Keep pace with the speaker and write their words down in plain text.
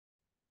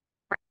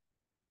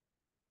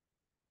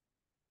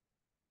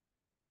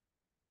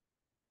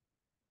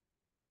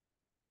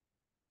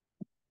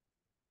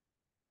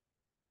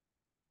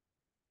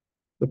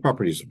The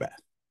properties of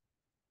math.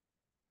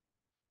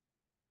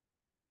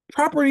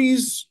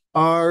 Properties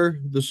are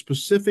the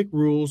specific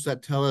rules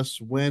that tell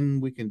us when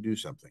we can do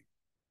something.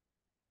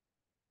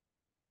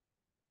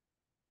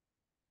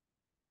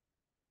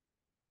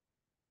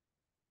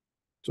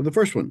 So the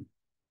first one,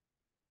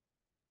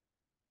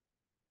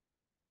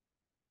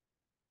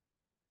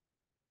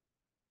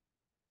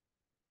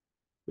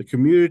 the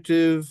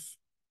commutative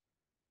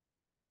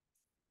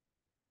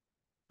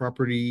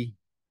property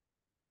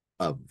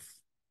of.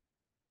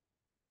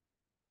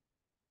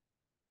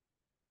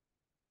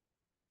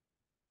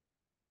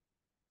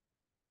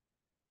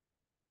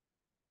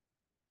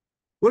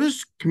 What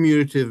does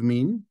commutative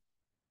mean?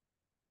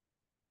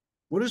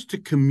 What does to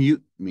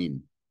commute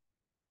mean?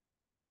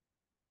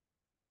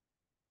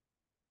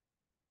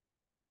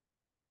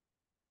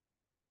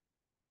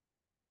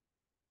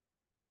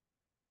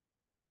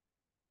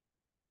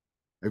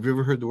 Have you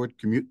ever heard the word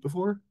commute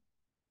before?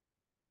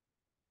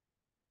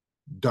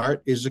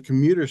 DART is a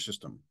commuter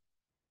system.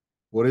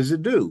 What does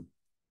it do?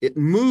 It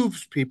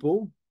moves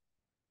people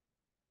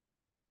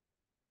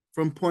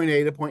from point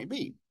A to point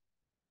B.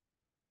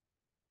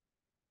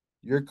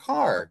 Your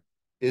car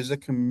is a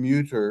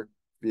commuter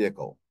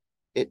vehicle.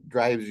 It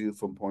drives you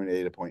from point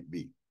A to point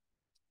B.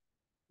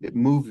 It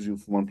moves you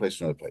from one place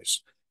to another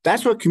place.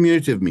 That's what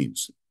commutative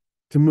means,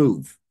 to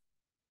move.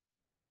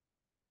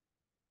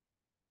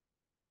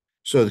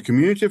 So the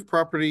commutative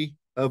property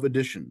of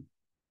addition.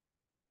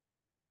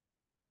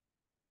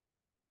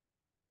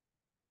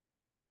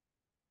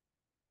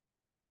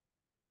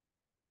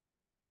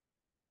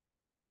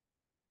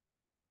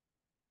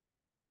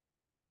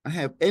 I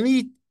have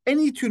any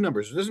two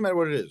numbers. It doesn't matter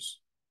what it is.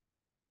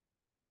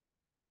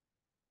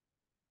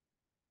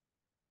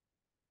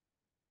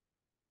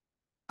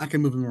 I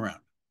can move them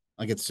around.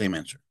 I get the same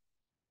answer.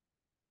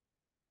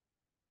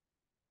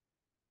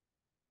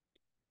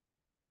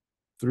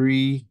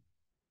 3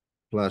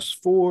 plus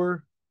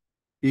 4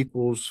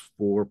 equals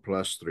 4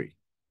 plus 3.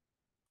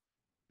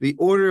 The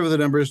order of the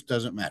numbers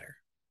doesn't matter.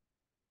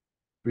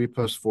 3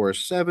 plus 4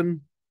 is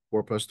 7.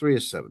 4 plus 3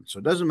 is 7. So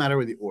it doesn't matter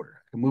with the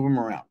order. I can move them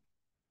around.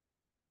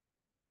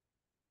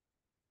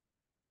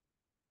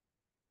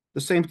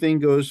 The same thing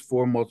goes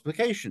for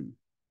multiplication.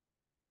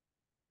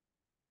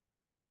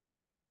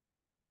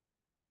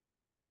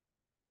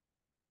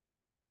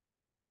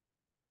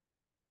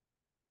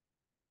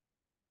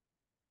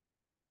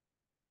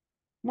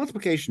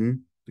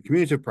 Multiplication, the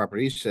commutative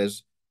property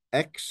says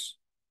x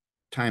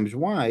times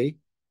y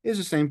is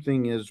the same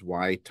thing as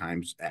y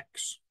times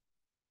x.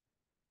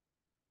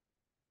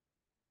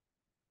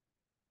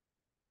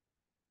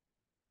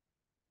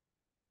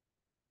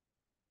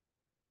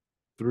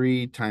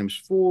 Three times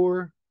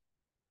 4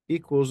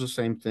 equals the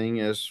same thing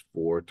as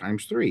 4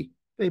 times 3.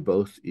 They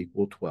both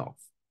equal 12.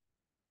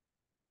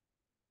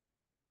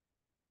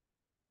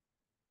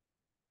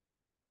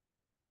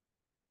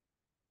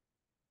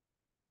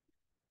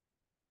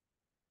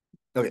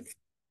 Okay.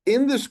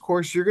 In this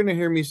course, you're going to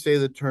hear me say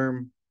the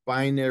term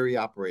binary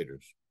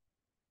operators.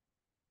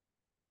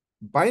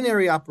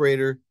 Binary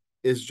operator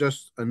is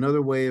just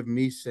another way of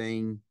me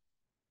saying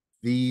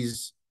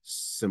these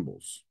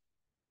symbols.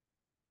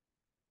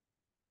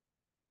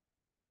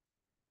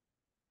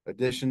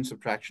 Addition,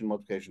 subtraction,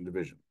 multiplication,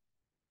 division.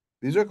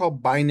 These are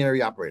called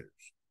binary operators.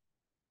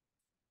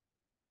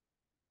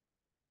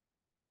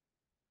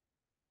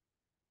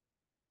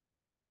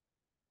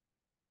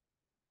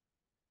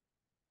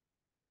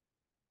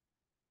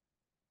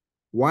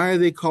 Why are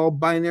they called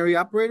binary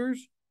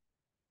operators?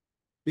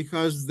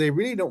 Because they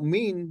really don't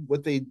mean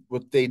what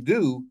they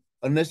do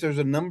unless there's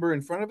a number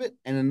in front of it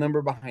and a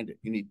number behind it.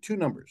 You need two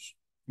numbers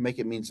to make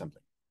it mean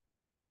something.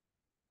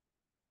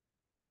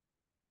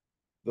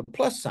 The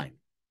plus sign,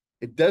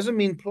 it doesn't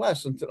mean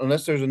plus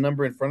unless there's a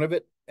number in front of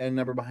it and a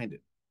number behind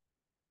it.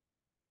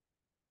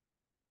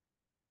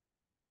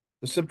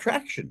 The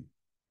subtraction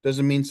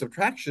doesn't mean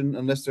subtraction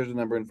unless there's a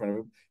number in front of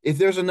it. If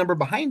there's a number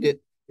behind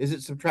it, is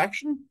it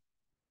subtraction?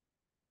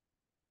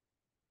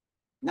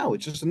 No,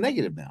 it's just a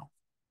negative now.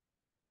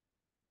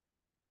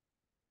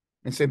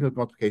 And same with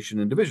multiplication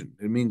and division.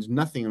 It means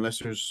nothing unless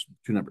there's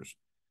two numbers.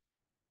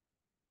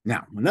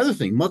 Now, another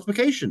thing,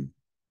 multiplication.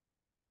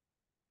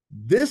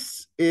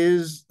 This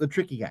is the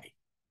tricky guy.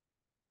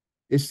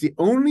 It's the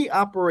only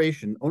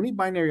operation, only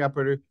binary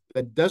operator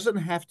that doesn't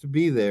have to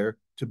be there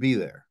to be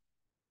there.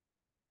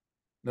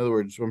 In other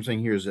words, what I'm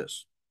saying here is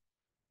this.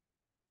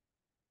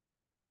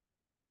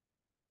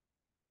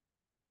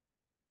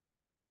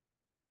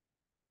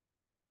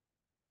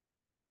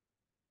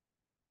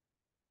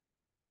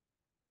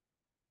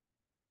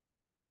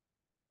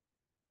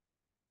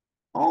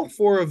 All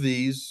four of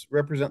these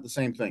represent the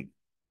same thing.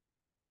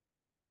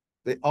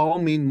 They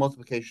all mean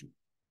multiplication,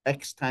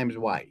 x times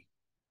y.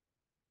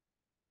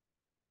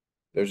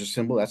 There's a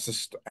symbol, that's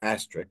the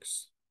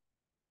asterisk.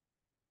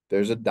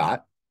 There's a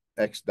dot,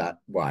 x dot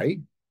y.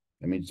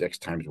 That means x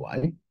times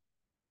y.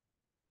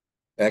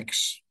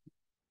 X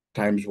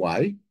times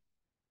y.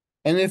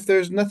 And if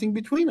there's nothing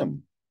between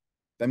them,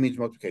 that means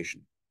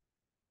multiplication.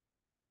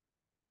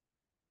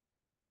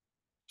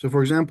 So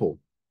for example,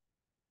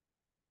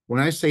 When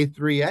I say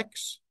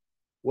 3x,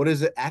 what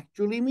does it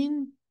actually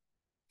mean?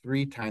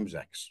 3 times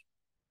x.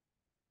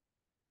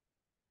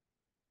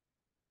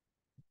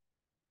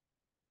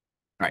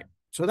 All right.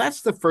 So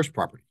that's the first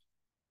property.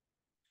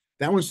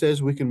 That one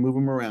says we can move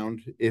them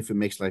around if it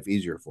makes life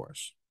easier for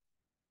us.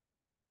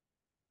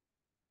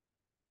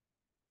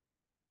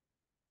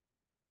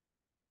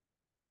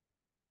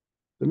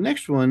 The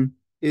next one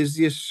is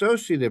the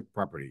associative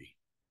property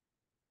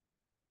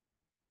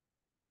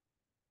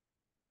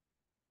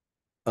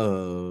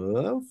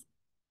of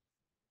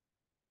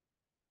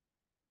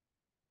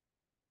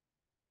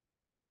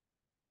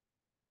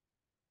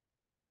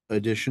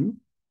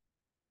addition.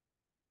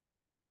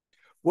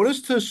 What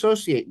does to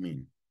associate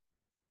mean?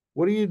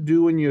 What do you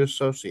do when you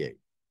associate?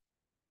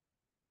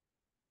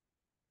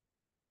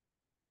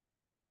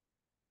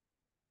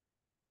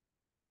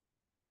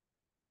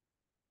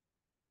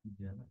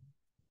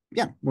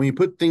 Yeah, when you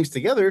put things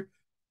together,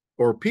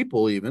 or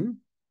people even,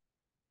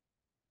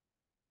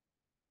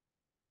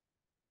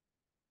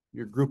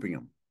 you're grouping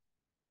them.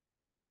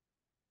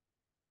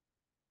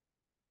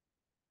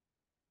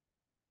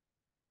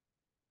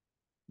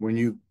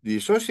 The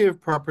associative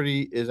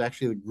property is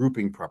actually the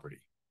grouping property.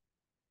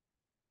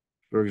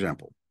 For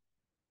example,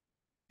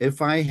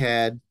 if I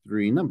had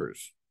three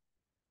numbers,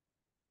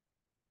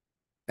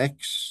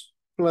 x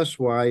plus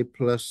y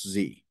plus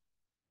z,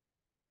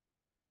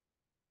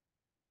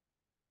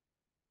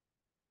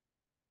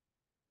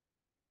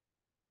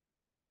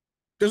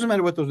 doesn't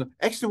matter what those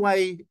x and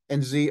y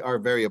and z are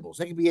variables.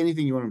 That can be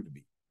anything you want them to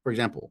be. For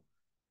example,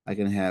 I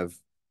can have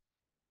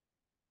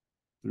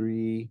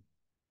 3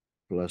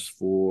 plus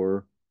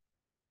 4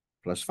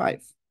 plus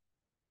 5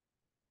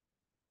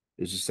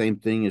 is the same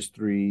thing as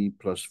 3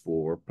 plus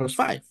 4 plus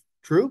 5.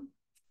 True?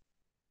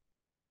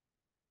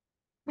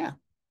 Yeah.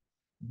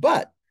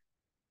 But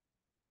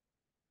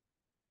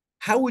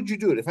how would you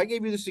do it? If I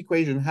gave you this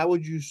equation, how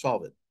would you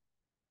solve it?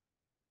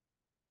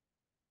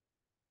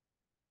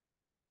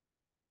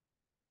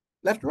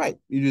 Left to right.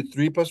 You do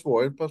 3 plus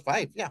 4 plus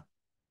 5. Yeah.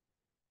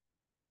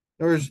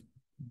 There's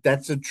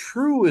That's a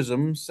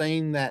truism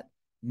saying that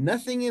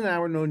nothing in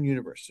our known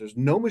universe, there's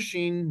no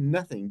machine,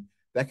 nothing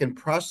that can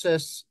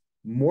process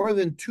more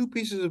than two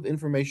pieces of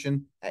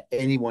information at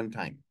any one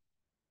time.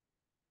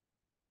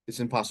 It's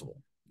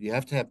impossible. You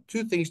have to have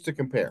two things to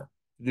compare,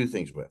 to do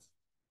things with.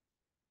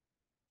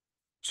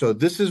 So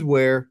this is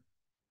where,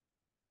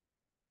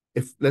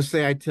 if let's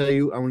say I tell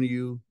you I want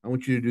you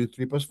to do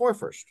 3 plus 4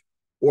 first,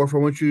 or if I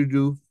want you to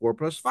do 4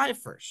 plus 5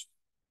 first.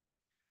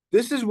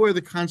 This is where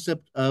the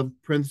concept of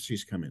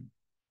parentheses come in.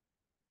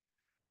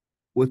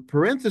 With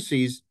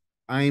parentheses,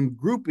 I'm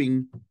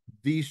grouping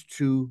these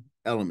two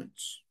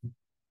elements.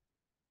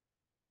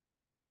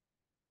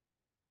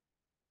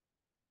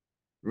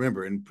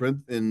 Remember,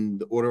 in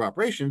the order of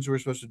operations, we're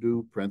supposed to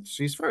do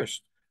parentheses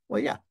first.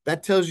 Well, yeah,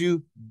 that tells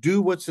you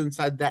do what's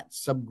inside that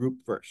subgroup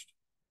first.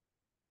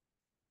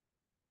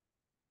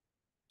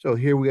 So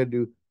here we got to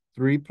do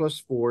 3 plus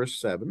 4 is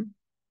 7.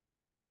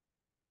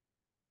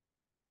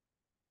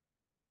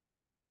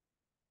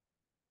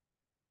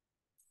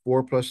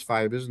 4 plus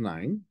 5 is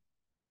 9.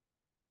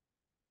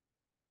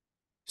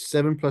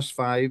 7 plus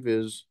 5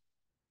 is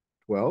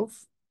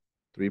 12.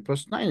 3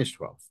 plus 9 is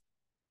 12.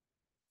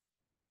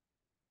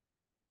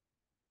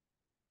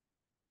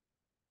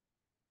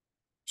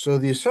 So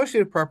the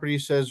associative property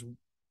says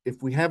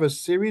if we have a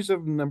series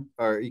of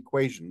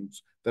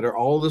equations that are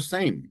all the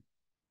same,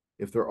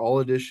 if they're all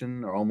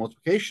addition or all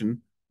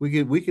multiplication,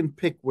 we can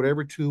pick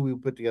whatever two we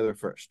put together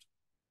first.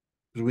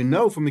 Because we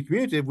know from the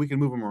commutative we can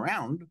move them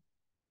around.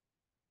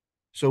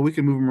 So we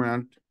can move them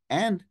around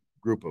and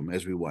group them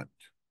as we want.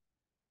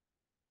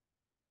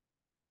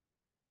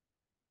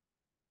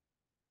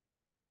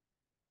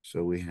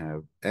 So we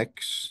have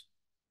x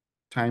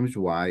times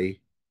y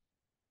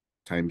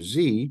times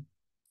z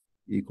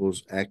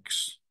equals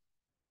x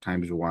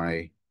times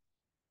y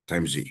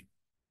times z.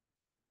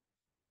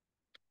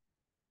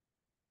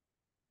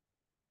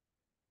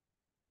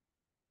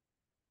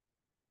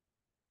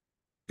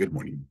 Good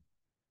morning.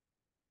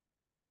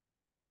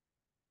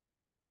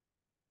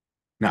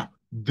 Now,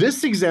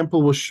 this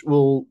example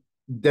will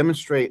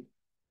demonstrate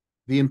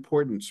the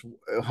importance,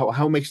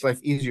 how it makes life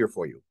easier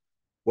for you.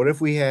 What if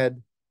we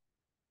had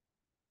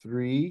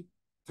 3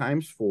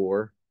 times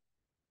 4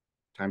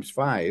 times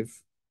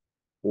 5,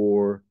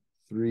 or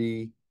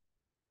 3?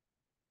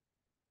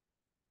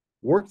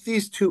 Work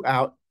these two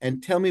out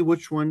and tell me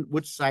which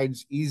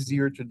side's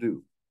easier to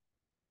do.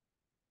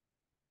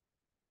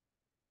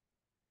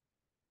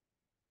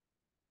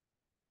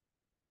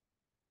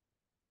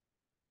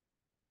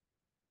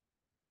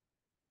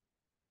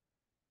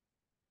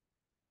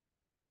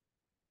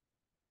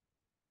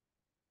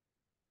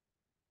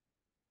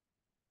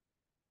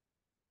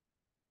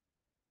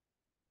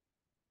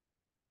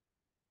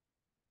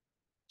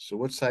 So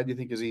what side do you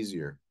think is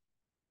easier?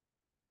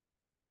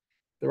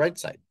 The right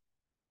side.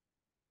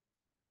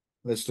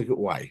 Let's look at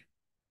y.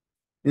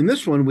 In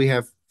this one, we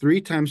have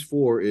 3 times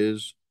 4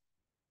 is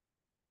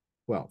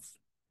 12.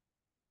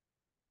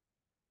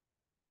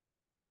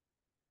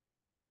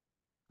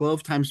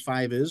 12 times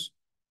 5 is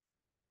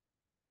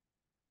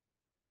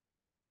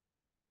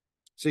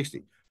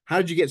 60. How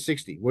did you get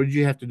 60? What did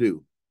you have to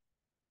do?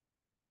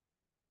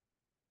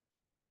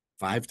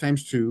 5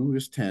 times 2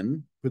 is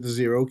 10. Put the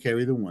 0,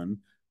 carry the 1.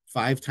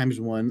 5 times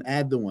 1,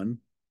 add the 1.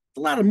 It's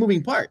a lot of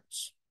moving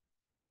parts.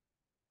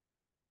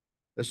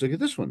 Let's look at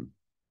this one.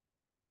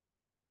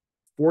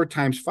 4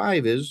 times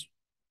 5 is.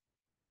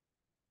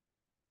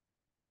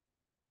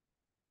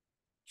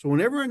 So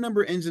whenever a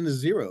number ends in a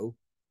 0,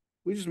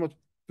 we just multiply.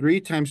 3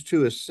 times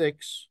 2 is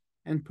 6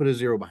 and put a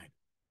 0 behind it.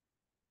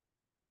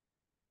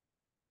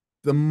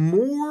 The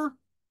more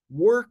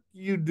work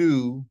you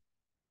do,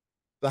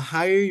 the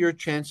higher your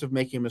chance of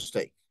making a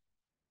mistake.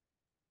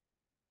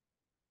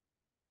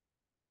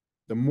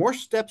 The more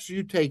steps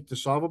you take to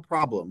solve a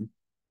problem,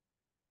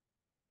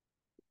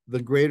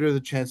 the greater the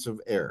chance of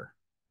error.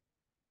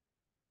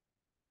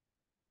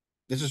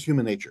 This is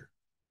human nature.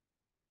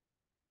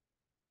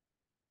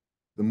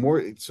 The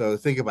more, so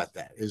think about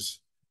that, is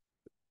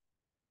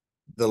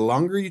the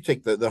longer you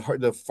take,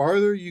 the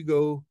farther you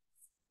go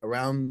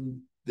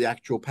around the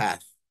actual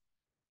path,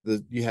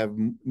 you have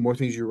more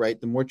things you write,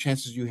 the more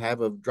chances you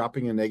have of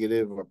dropping a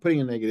negative or putting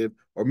a negative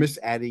or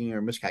misadding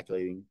or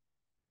miscalculating.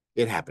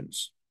 It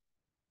happens.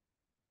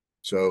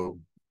 So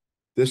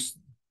this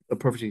a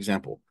perfect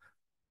example.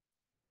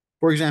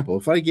 For example,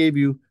 if I gave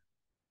you,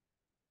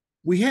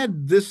 we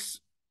had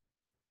this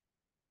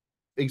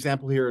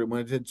example here when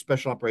I did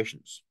special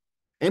operations.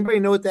 Anybody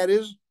know what that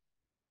is?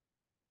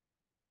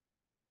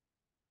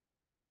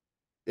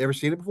 You ever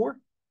seen it before?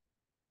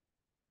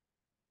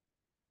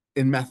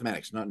 In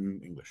mathematics, not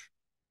in English.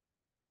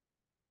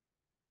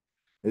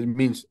 It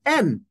means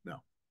n.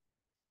 No.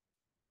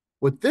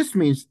 What this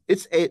means,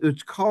 it's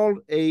called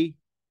a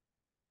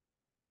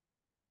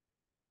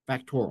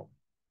factorial.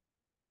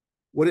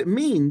 What it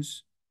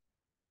means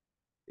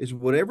is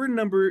whatever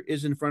number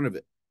is in front of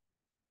it,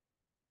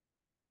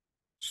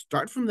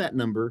 start from that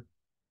number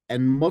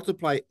and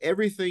multiply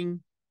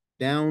everything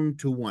down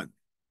to 1.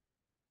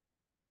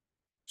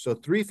 So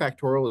 3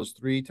 factorial is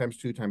 3 times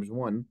 2 times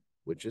 1,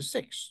 which is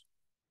 6.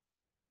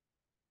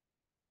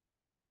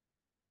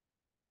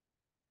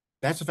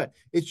 That's a fact.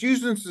 It's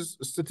used in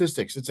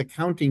statistics. It's a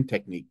counting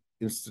technique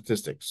in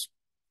statistics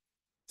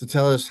to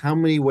tell us how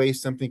many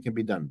ways something can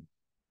be done.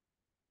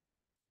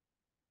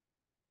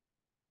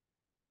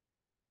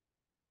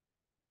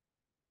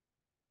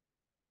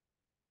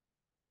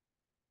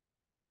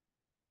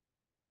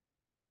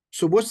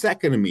 So what's that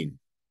going to mean?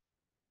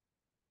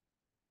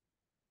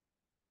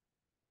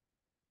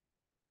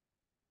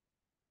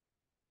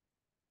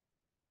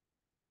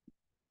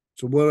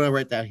 So what do I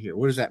write down here?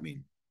 What does that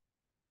mean?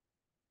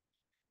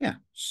 Yeah,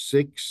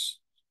 6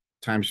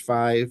 times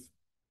 5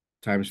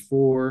 times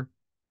 4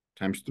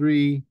 times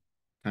 3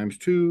 times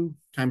 2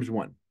 times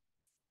 1.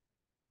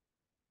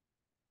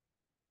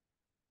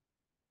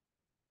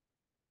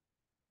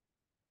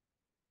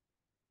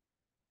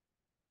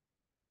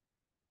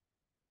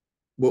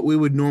 What we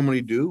would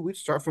normally do, we'd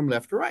start from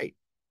left to right.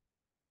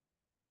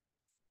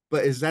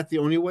 But is that the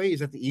only way?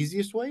 Is that the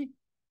easiest way?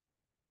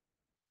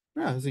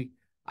 No, see,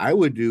 I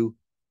would do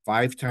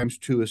 5 times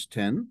 2 is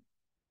 10.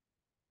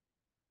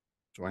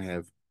 So I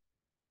have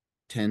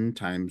 10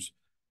 times,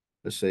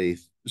 let's say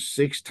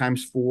 6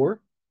 times 4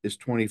 is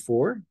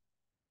 24.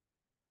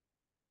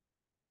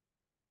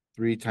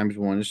 3 times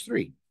 1 is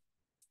 3.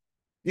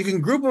 You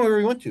can group them wherever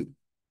you want to.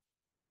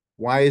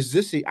 Why is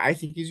this, I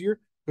think, easier?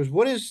 Because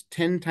what is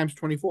 10 times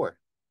 24?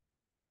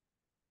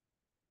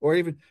 Or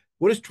even,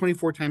 what is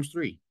 24 times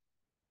 3?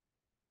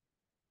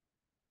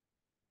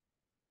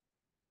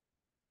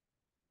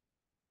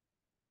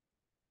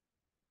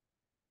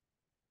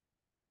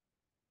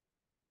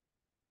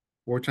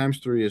 4 times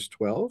 3 is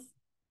 12.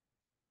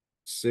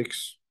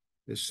 6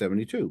 is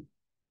 72.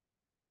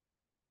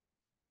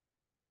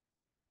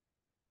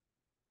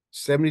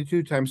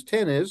 72 times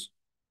 10 is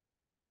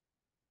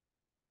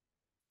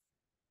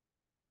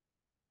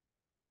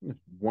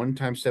 1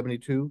 times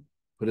 72,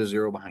 put a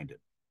 0 behind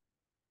it.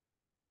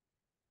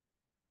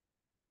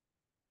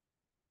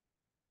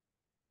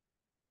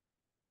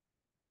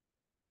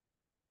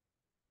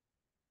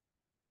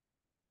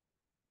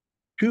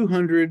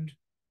 $200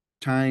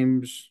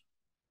 times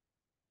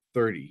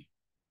 30.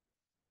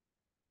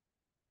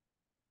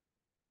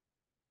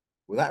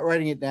 Without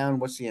writing it down,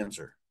 what's the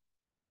answer?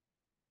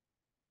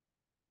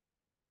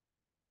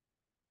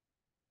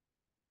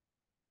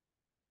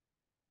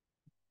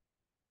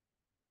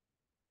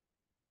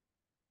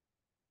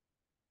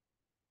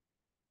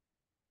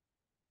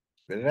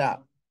 Spit it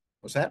out.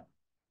 What's that?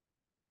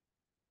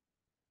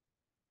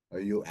 Are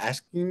you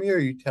asking me or are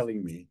you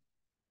telling me?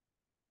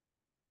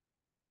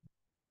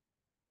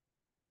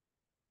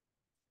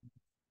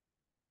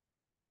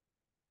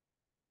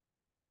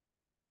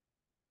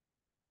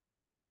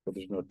 But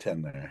there's no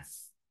 10 there.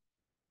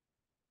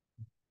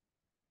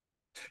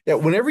 Yeah,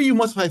 whenever you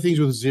multiply things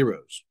with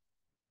zeros,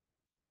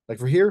 like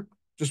for here,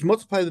 just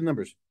multiply the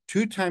numbers.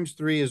 2 times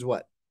 3 is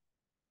what?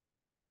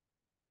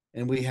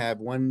 And we have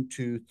 1,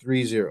 2,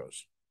 3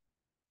 zeros.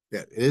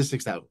 Yeah, it is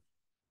 6,000.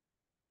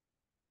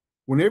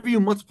 Whenever you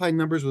multiply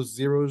numbers with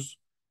zeros,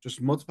 just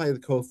multiply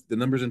the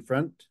numbers in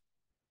front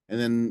and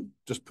then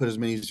just put as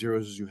many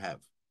zeros as you have.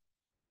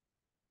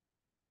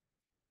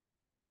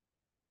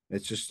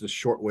 It's just a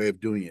short way of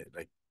doing it.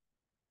 Like,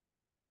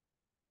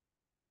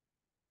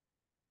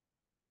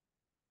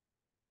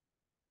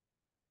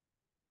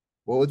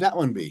 what would that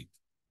one be?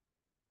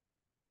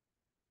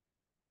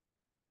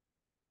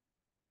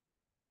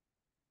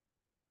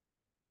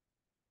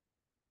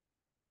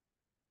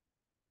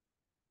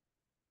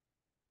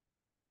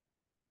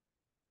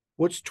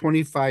 What's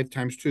 25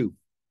 times 2?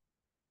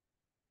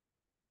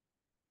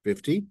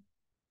 50.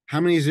 How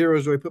many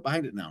zeros do I put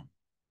behind it now?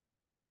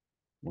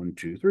 1,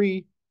 2,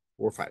 3,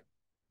 4, 5.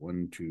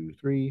 1, 2,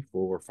 3,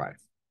 4, 5.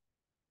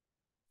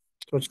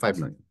 So it's 5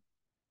 million.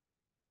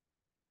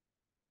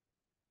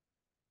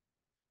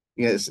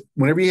 Yes,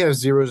 whenever you have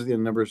zeros at the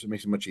end of numbers, it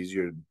makes it much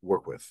easier to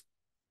work with.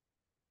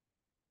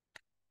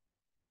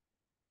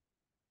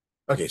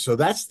 Okay, so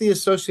that's the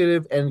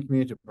associative and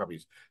commutative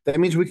properties. That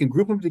means we can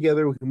group them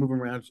together, we can move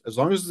them around as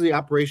long as the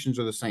operations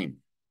are the same.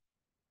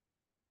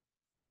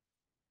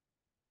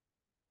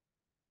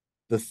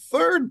 The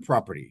third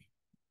property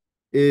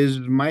is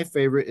my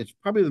favorite. It's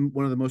probably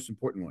one of the most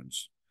important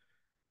ones.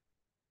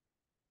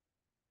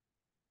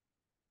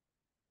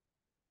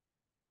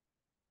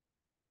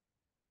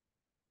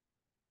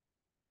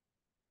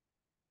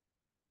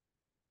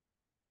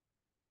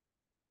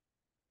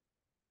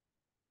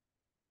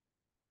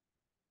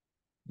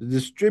 The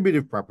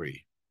distributive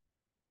property.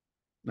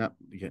 No,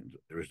 you can't,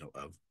 there is no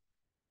of.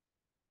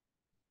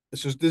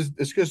 It's just this.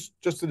 It's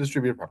just the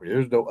distributive property.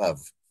 There's no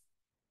of.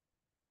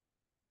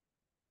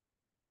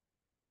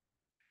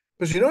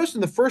 Because you notice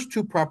in the first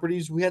two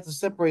properties, we had to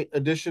separate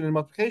addition and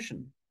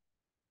multiplication.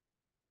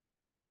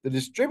 The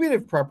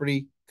distributive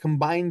property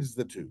combines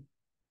the two.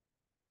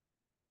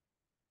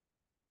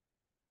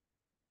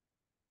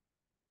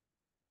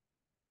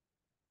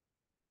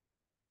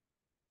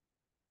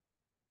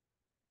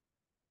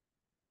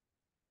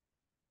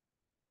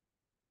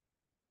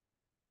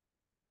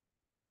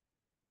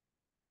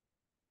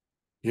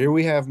 Here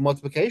we have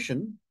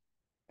multiplication,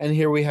 and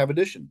here we have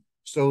addition.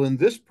 So in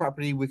this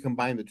property, we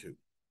combine the two.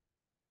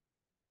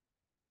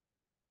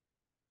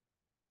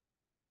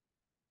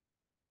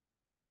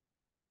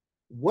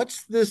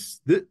 What's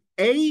this? The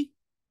A,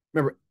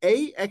 remember,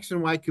 A, X,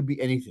 and Y could be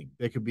anything.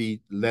 They could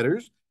be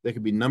letters, they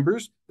could be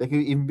numbers, they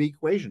could even be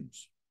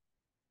equations.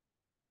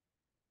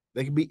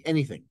 They could be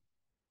anything.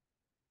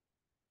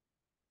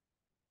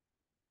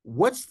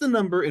 What's the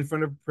number in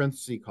front of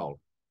parenthesis called?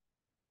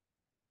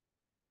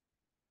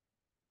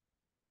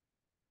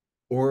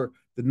 Or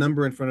the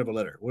number in front of a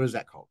letter. What is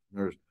that called?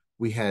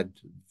 We had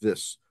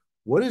this.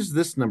 What is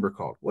this number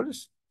called? What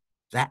is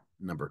that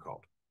number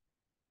called?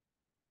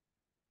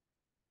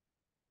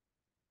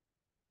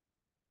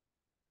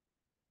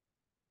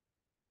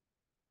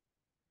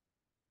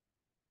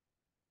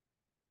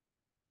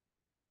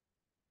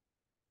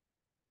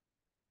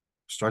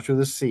 Starts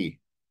with a C.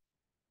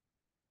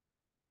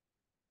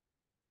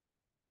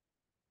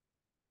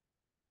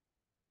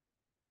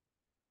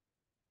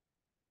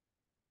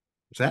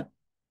 What's that?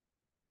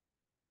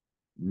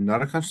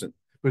 Not a constant.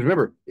 But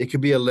remember, it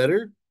could be a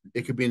letter,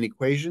 it could be an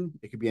equation,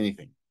 it could be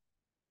anything.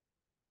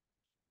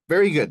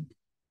 Very good.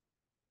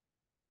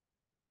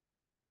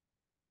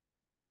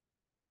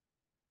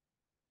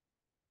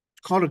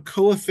 It's called a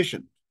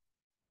coefficient.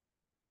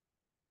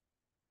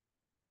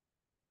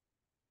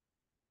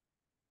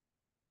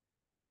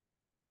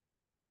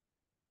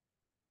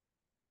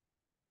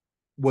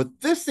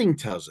 What this thing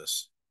tells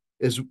us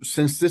is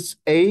since this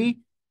A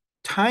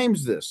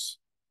times this,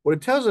 what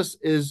it tells us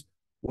is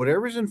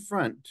whatever's in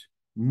front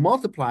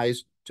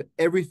multiplies to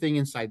everything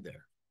inside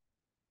there.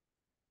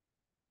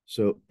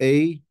 So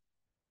A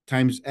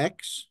times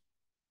X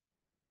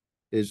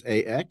is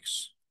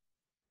AX.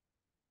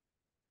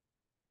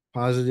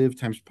 Positive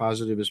times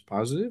positive is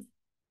positive.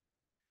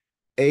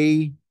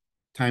 A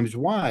times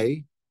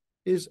Y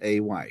is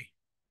AY.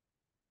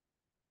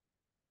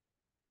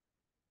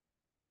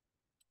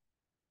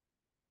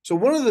 So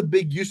one of the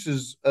big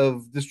uses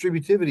of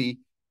distributivity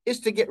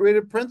is to get rid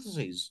of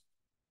parentheses.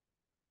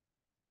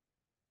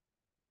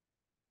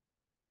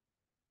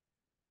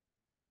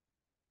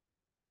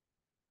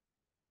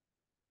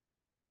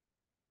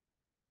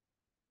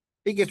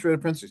 It gets rid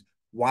of parentheses.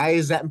 Why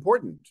is that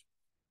important?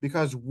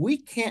 Because we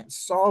can't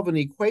solve an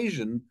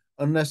equation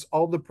unless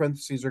all the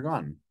parentheses are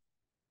gone.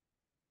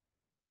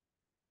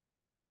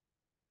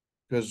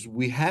 Because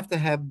we have to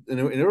have, in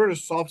order to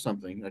solve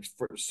something, like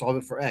solve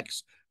it for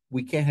X,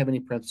 we can't have any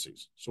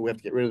parentheses. So we have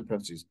to get rid of the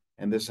parentheses.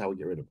 And this is how we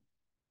get rid of them.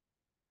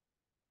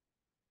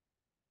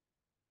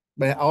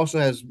 But it also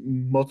has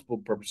multiple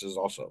purposes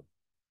also.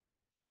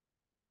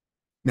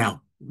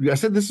 Now, I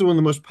said this is one of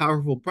the most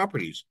powerful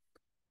properties.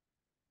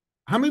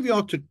 How many of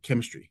y'all took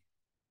chemistry?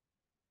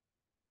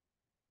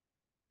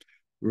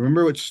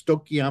 Remember what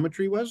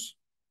stoichiometry was?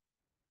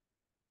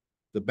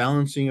 The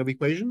balancing of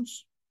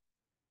equations?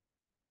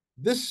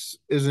 This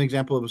is an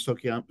example of a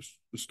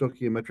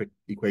stoichiometric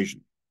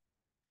equation.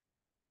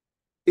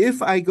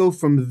 If I go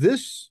from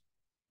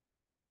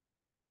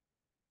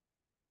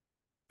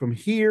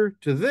here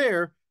to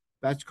there,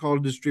 that's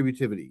called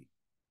distributivity.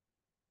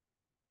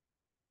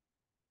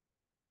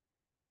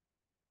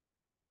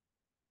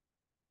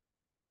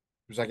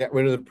 because I got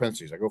rid of the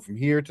parentheses. I go from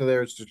here to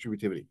there, it's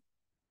distributivity.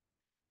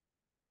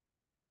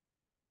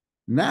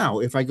 Now,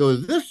 if I go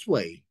this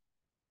way,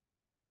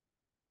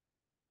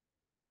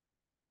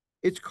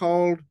 it's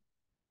called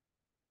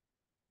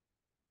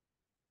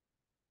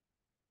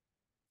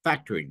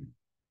factoring.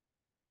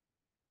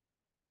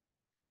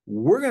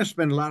 We're going to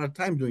spend a lot of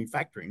time doing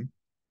factoring.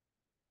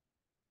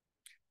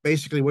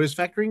 Basically, what is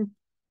factoring?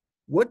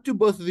 What do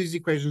both of these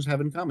equations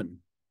have in common?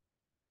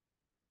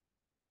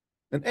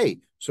 An A.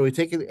 So we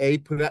take an A,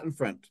 put it out in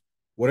front.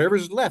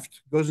 Whatever's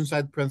left goes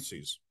inside the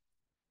parentheses.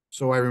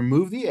 So I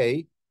remove the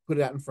A, put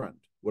it out in front.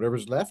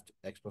 Whatever's left,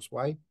 x plus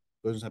y,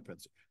 goes inside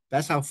parentheses.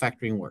 That's how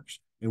factoring works.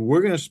 And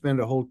we're going to spend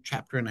a whole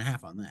chapter and a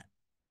half on that.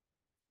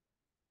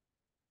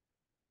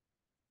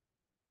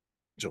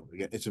 So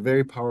again, it's a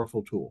very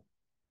powerful tool.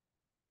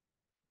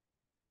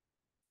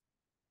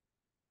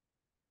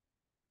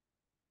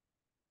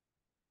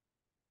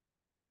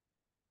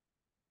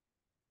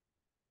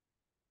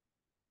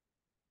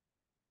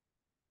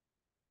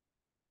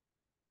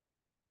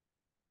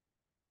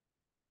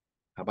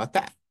 How about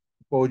that?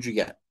 What would you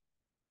get?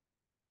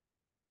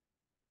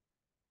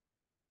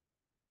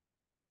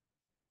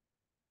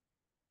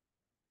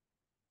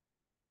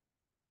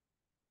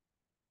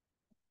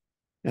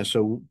 Yeah,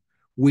 so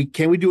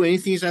can we do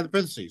anything inside the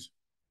parentheses?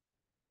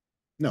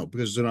 No,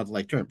 because they're not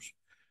like terms.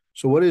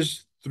 So what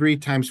is 3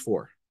 times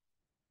 4?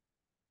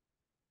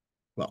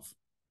 12.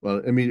 Well,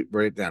 let me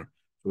write it down.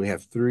 So we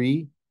have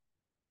 3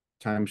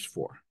 times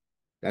 4.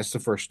 That's the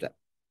first step.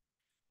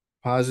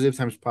 Positive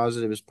times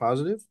positive is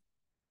positive.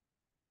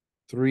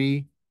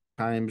 3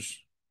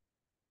 times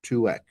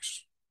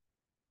 2x.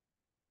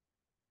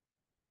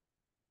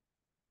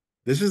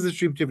 This is the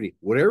distributivity.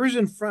 Whatever's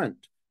in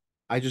front,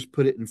 I just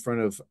put it in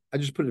front of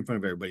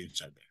everybody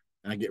inside there.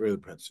 And I get rid of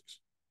the parentheses.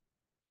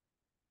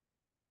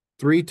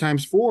 3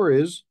 times 4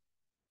 is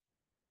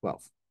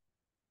 12.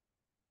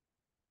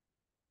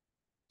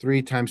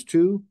 3 times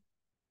 2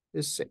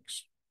 is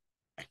 6.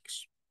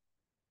 X.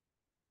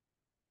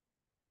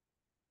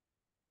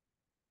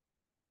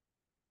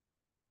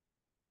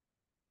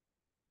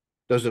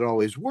 Does it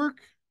always work?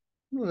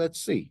 Well,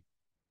 let's see.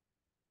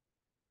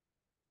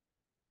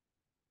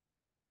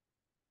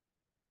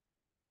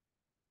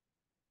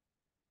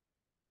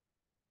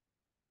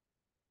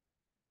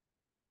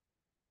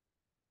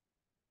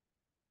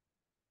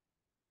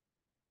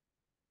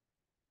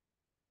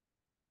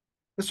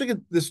 Let's look at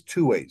this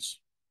 2 ways.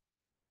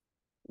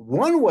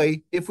 One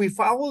way, if we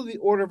follow the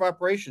order of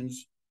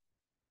operations,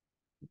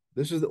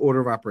 this is the order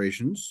of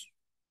operations,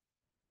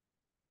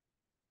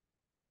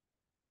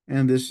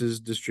 and this is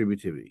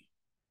distributivity.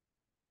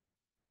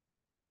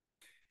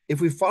 If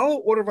we follow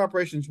order of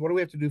operations, what do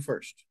we have to do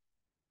first?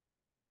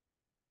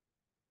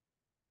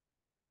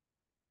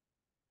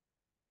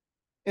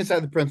 Inside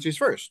the parentheses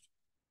first.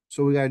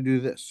 So we got to do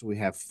this. So we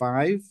have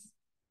 5.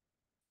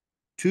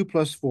 2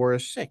 plus 4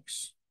 is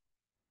 6.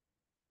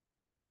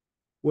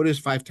 What is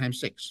 5 times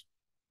 6?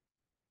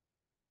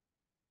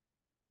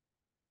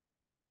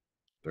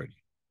 30.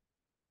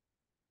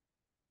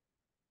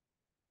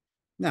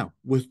 Now,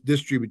 with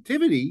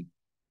distributivity,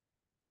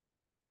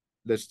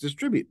 let's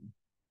distribute.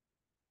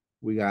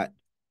 We got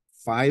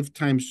 5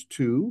 times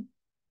 2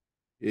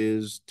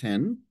 is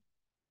 10.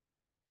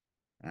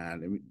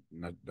 And let me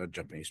not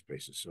jump any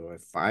spaces. So I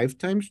have 5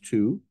 times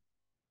 2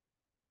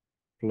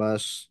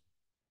 plus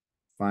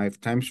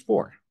 5 times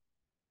 4.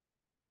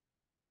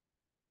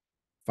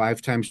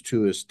 5 times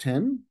 2 is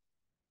 10.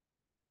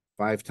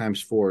 5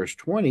 times 4 is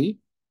 20.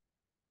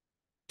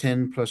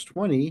 10 plus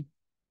 20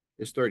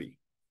 is 30.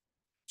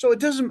 So it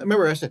doesn't,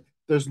 remember I said,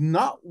 there's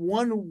not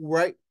one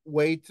right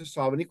way to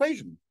solve an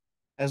equation.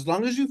 As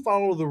long as you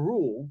follow the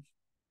rules,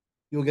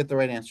 you'll get the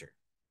right answer.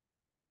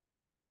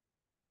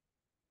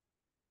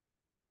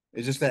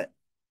 It's just that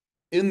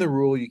in the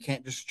rule, you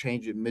can't just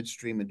change it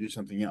midstream and do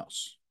something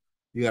else.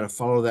 You got to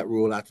follow that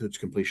rule out to its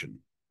completion.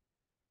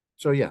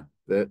 So yeah,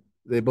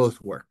 they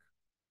both work.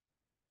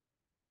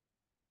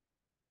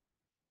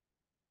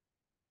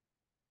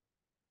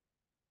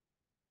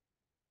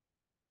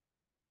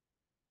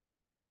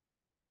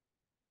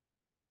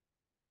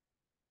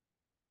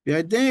 The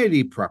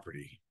identity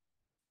property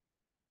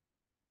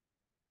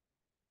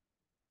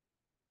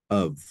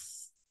of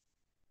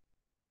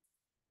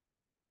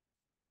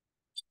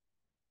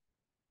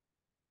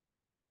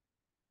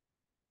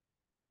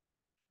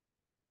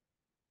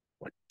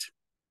what?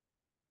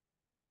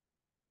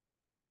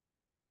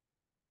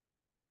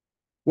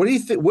 What do you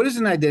think? What is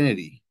an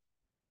identity?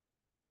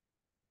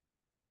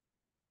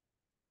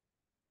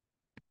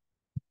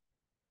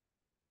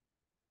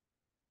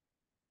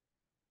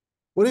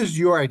 What is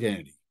your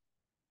identity?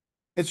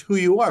 It's who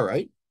you are,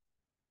 right?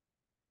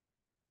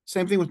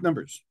 Same thing with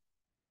numbers.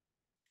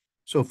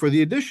 So for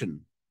the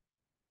addition,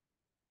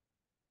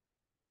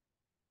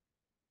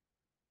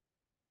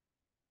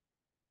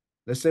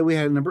 let's say we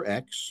had a number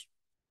x.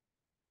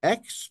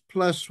 X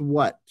plus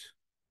what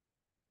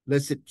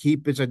lets it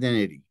keep its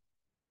identity?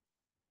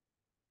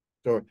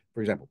 So,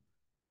 for example,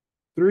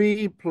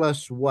 3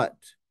 plus what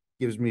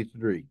gives me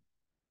 3?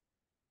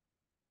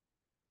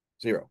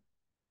 0.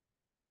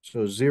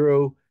 So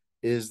 0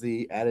 is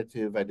the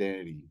additive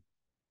identity.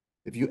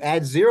 If you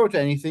add 0 to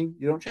anything,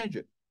 you don't change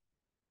it.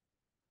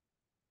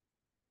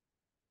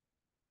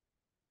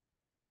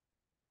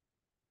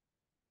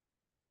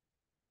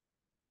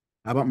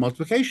 How about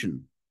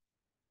multiplication?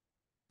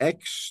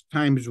 X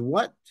times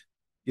what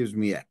gives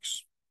me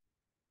X?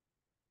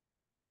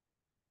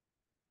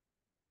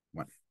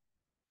 1.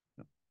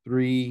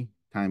 3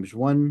 times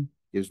 1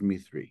 gives me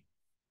 3.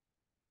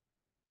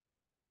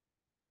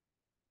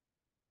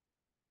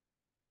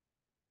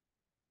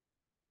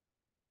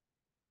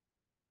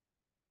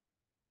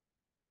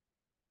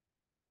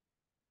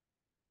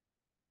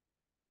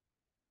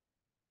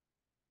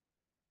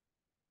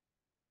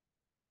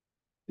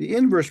 The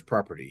inverse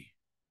property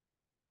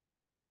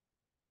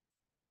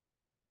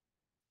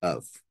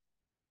of.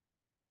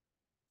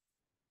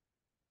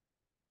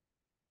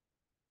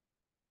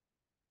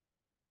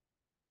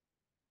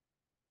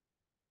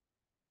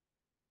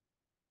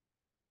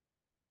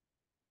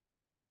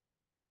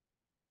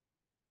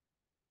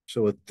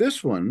 So with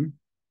this one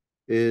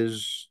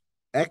is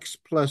X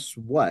plus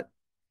what?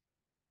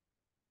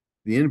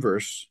 The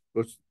inverse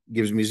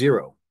gives me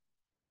 0.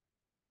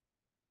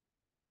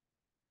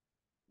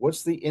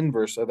 What's the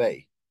inverse of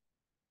A?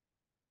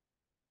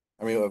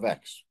 I mean, of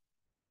X.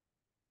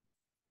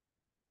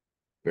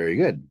 Very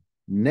good.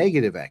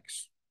 Negative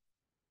X.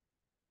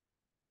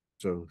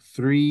 So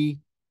 3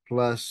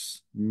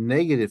 plus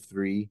negative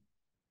 3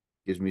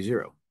 gives me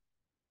 0.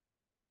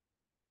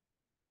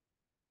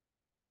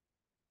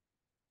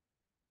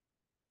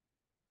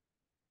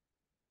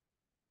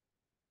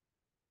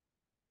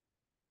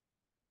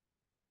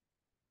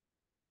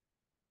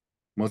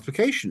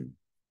 Multiplication.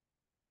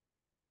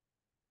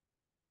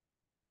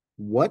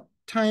 What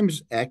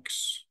times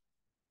X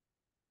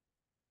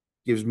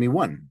gives me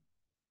 1?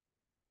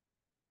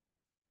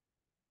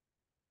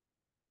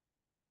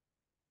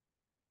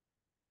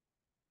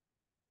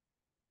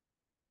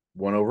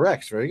 1 over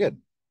X. Very good.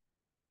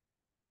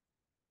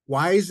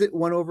 Why is it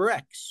 1 over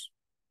X?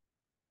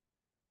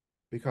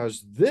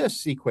 Because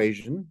this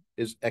equation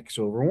is X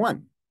over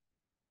 1.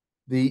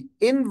 The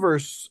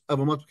inverse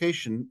of a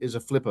multiplication is a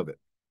flip of it,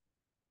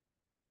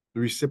 the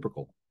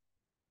reciprocal.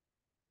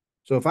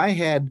 So if I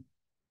had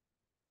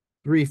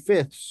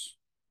 3/5,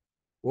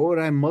 what would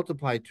I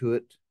multiply to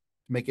it to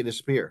make it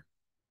disappear?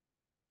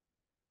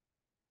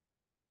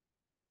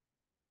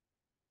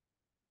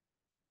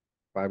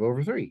 5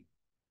 over 3.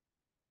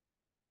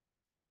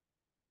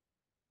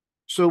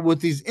 So what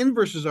these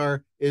inverses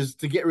are is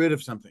to get rid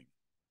of something.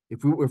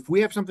 If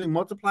we have something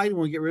multiplied and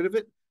we get rid of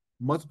it,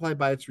 multiply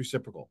by its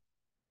reciprocal.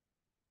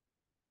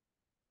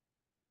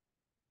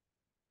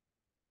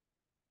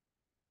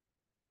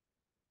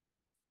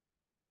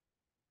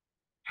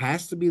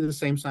 Has to be the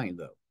same sign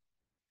though.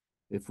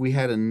 If we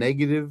had a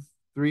negative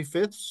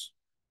 3/5,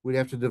 we'd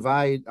have to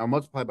divide or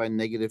multiply by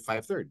negative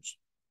 5/3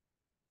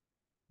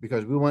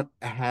 because we want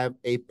to have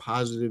a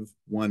positive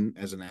one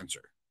as an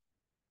answer.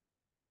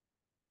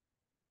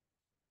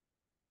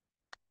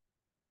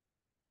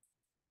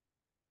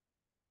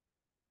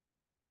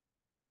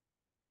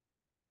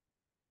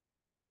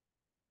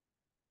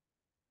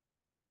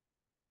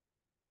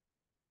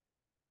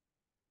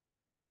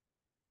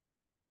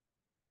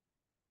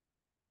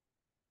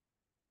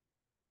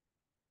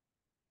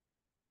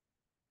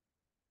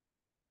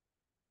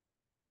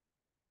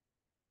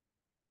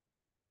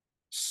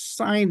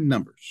 Signed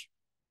numbers.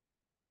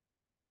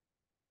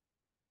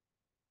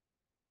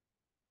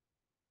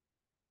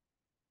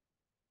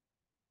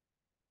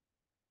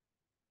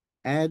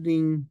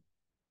 Adding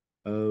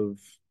of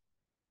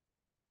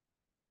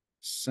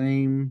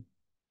same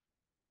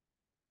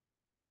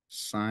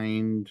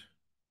signed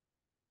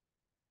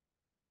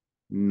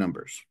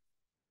numbers.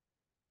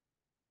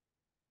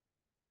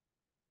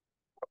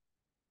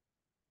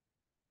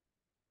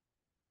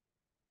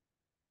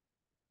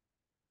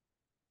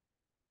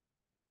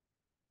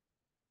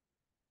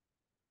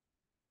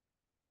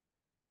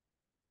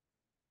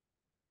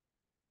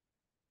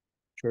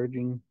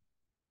 Charging.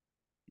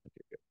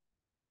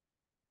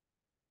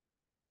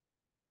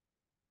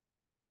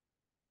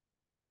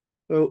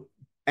 So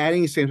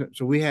adding the same.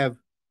 So we have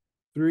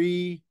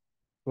 3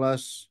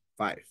 plus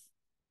 5.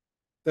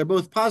 They're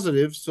both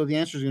positive, so the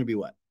answer is going to be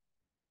what?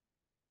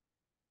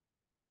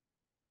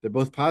 They're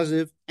both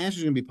positive. Answer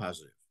is going to be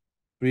positive.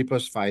 3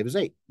 plus 5 is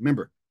 8.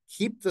 Remember,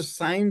 keep the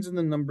signs and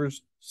the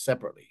numbers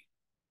separately.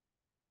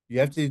 You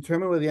have to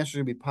determine whether the answer is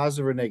going to be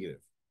positive or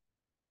negative.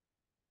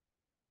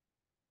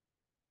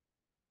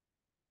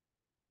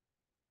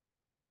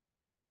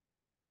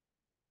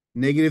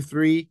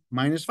 -3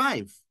 minus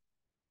 5.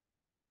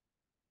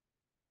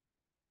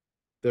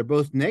 They're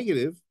both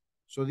negative,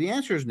 so the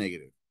answer is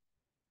negative.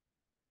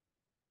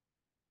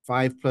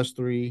 5 plus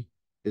 3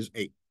 is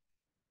 8.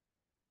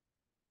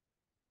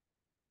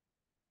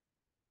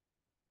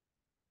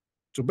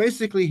 So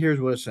basically,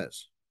 here's what it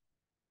says.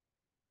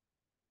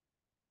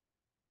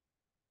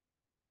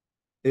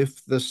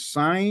 If the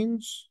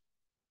signs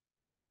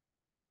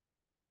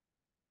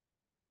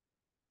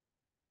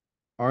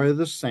are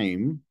the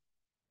same,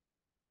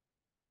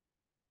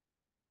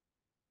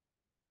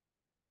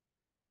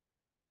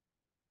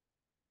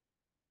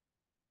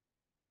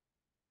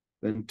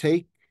 Then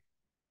take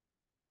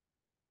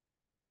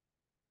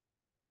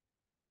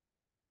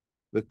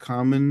the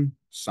common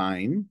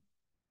sign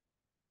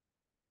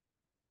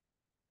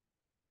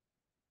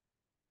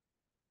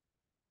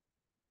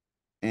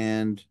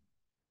and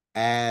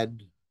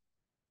add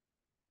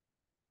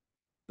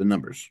the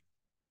numbers.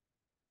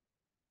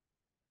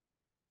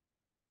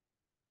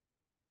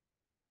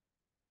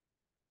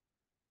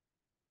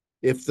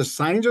 If the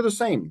signs are the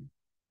same,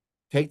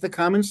 take the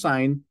common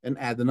sign and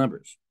add the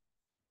numbers.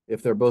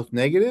 If they're both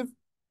negative,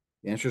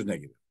 the answer is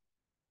negative.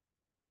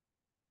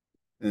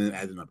 And then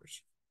add the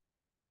numbers.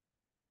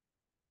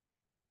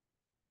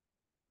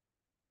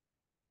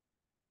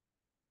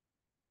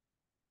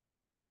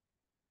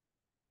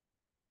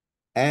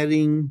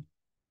 Adding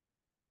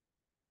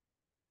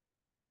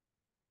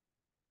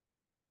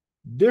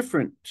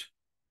different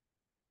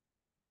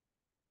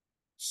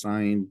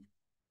signed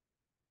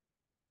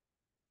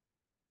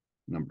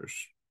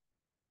numbers.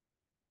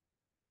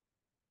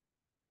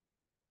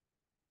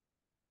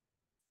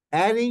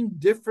 Adding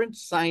different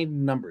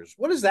signed numbers.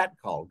 What is that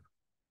called?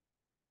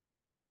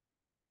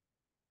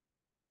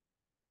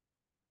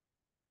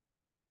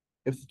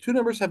 If the two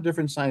numbers have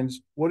different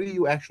signs, what are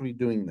you actually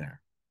doing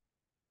there?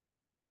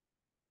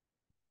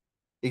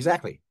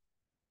 Exactly.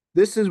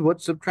 This is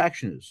what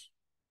subtraction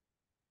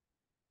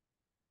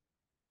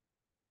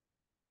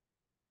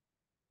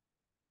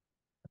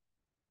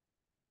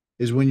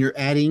is when you're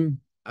adding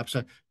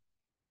upside.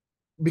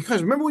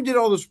 Because remember we did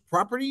all those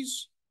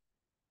properties?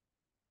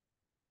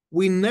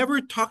 We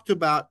never talked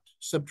about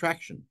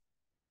subtraction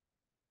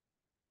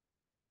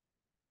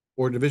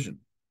or division.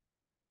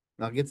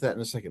 And I'll get to that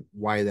in a second,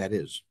 why that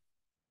is.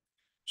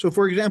 So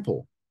for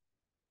example,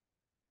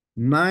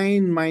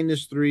 9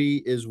 minus 3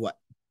 is what?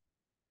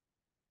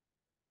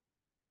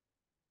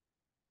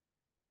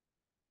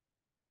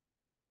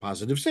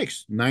 Positive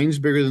 6. 9 is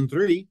bigger than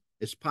 3.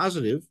 It's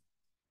positive.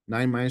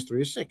 9 minus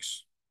 3 is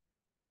 6.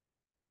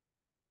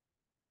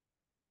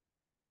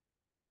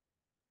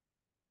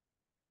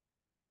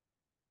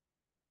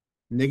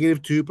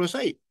 Negative 2 plus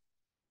 8.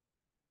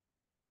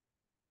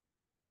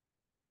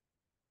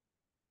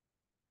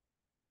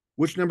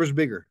 Which number is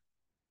bigger?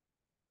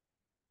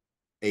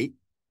 8.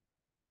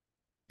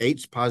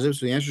 8's positive,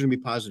 so the answer is going to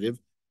be positive.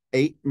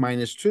 8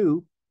 minus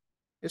 2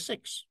 is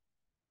 6.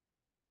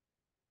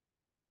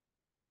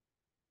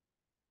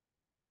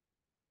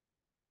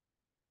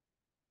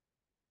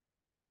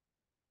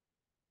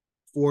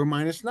 Four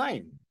minus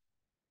 9.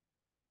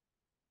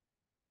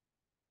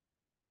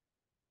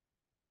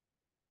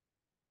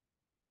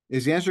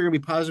 Is the answer going to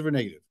be positive or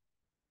negative?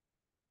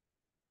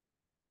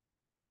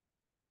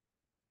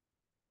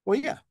 Well,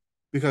 yeah,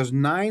 because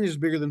 9 is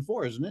bigger than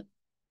 4, isn't it?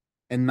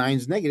 And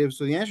 9's negative,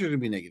 so the answer is going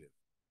to be negative.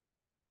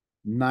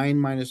 9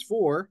 minus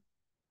 4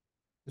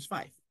 is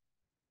 5.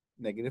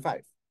 Negative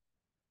 5.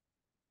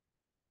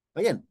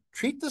 Again,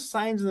 treat the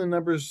signs and the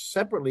numbers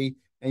separately,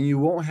 and you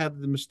won't have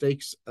the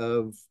mistakes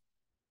of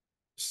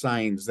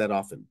signs that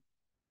often.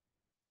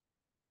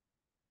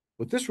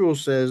 What this rule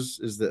says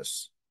is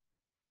this.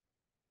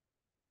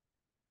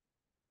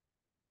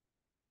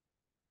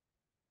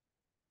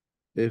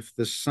 If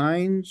the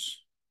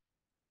signs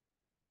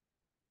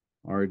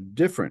are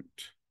different,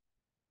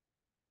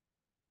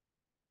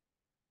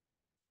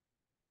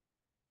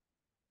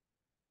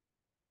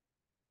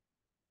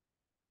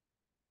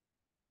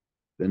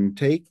 then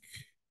take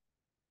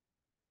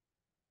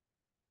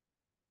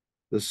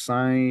the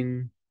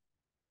sign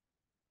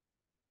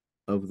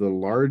of the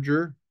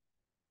larger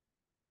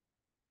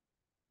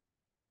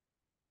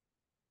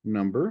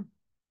number.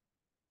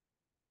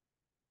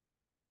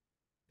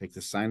 Take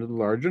the sign of the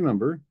larger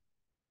number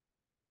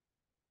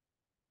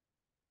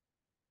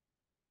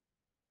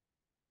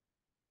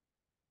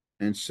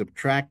and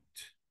subtract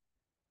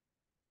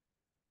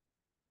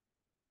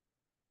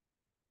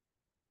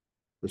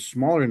the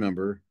smaller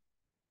number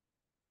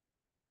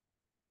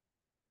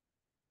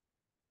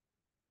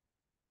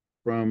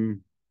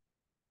from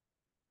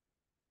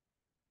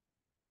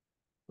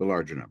the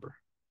larger number.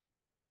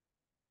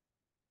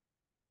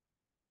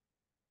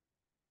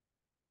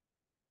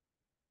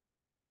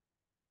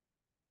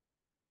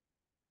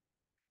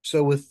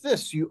 So with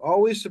this, you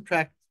always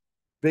subtract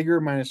bigger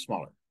minus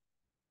smaller.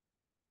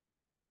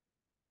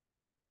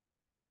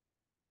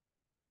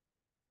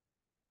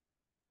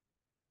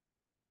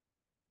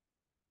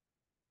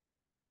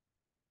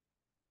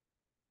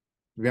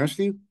 To be honest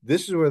with you,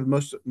 this is where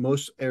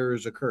most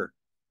errors occur.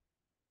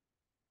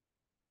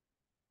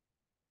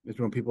 It's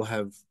when people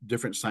have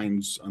different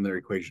signs on their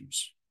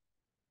equations.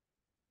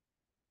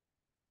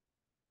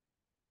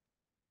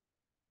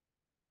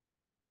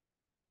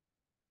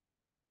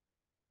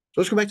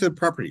 So let's go back to the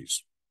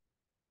properties.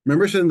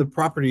 Remember, I said in the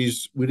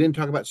properties, we didn't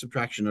talk about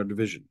subtraction or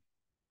division.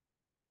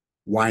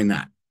 Why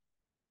not?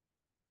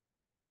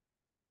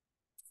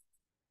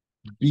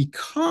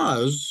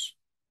 Because,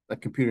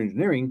 like computer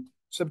engineering,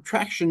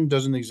 subtraction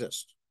doesn't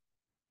exist.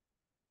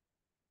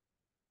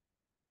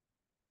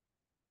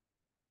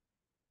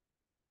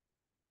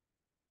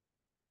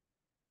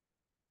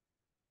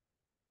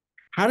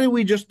 How did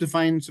we just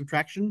define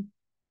subtraction?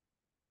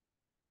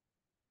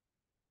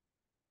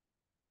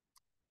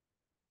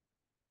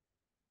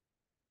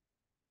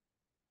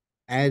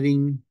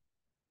 adding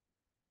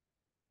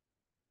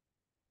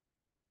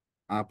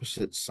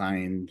opposite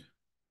signed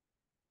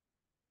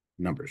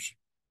numbers.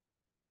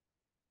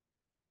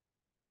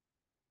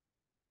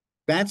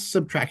 That's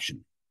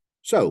subtraction.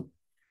 So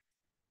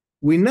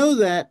we know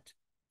that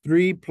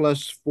 3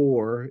 plus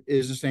 4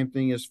 is the same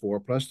thing as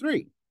 4 plus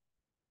 3.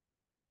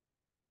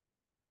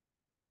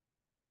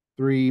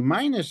 3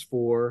 minus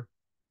 4.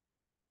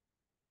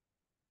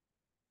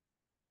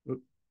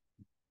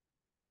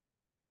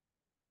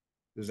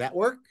 Does that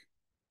work?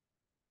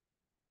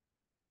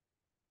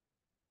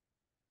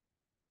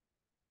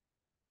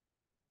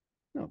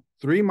 No.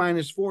 3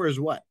 minus 4 is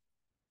what?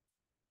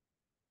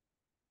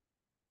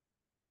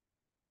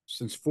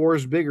 Since 4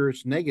 is bigger,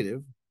 it's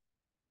negative.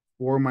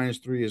 4 minus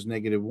 3 is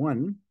negative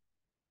 1.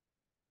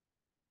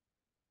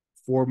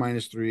 4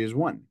 minus 3 is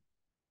 1.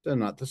 They're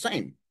not the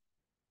same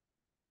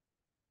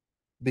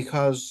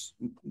because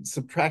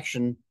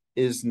subtraction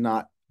is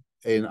not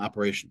an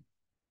operation.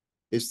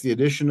 It's the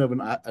addition of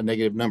a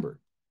negative number.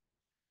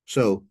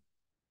 So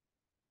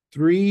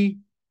 3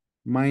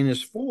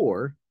 minus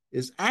 4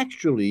 is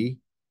actually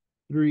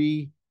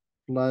 3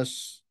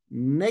 plus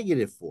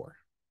negative 4.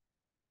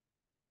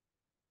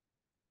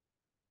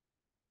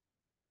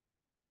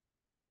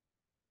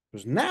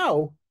 Because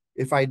now,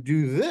 if I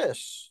do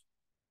this,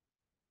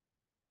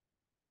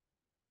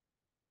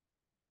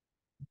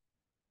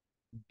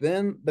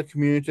 then the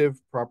commutative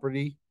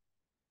property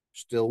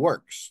still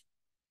works.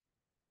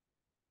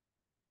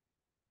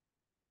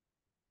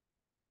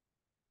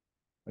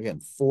 Again,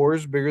 4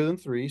 is bigger than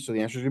 3, so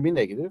the answer is going to be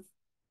negative.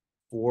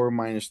 4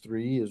 minus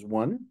 3 is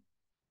 1.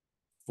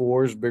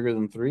 4 is bigger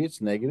than 3,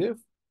 it's negative.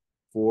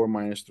 4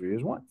 minus 3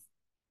 is 1.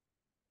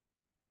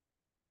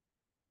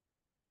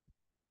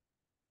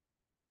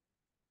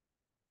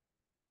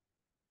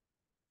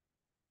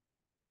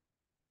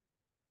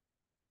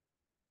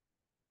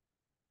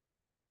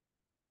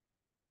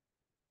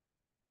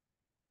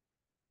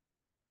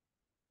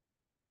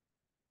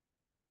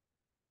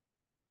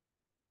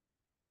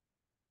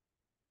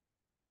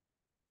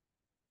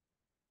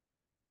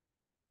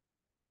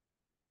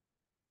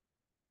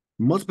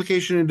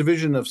 Multiplication and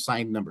division of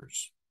signed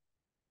numbers.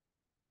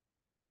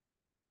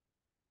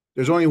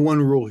 There's only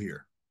one rule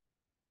here.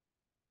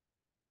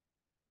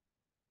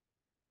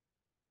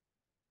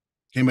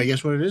 Can anybody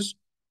guess what it is?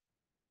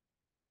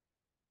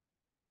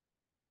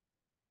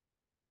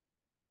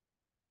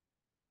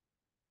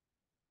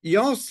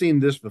 Y'all seen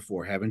this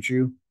before, haven't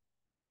you?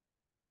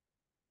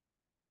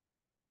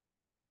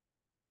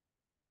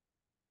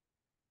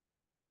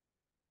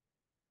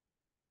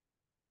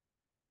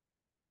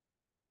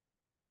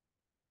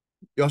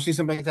 Y'all seen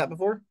something like that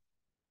before?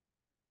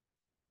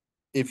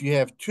 If you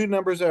have two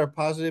numbers that are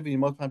positive and you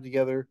multiply them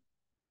together,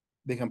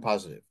 they become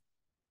positive.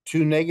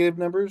 Two negative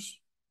numbers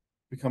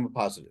become a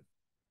positive.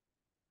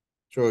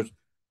 So it's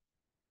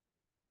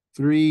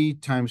 3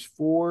 times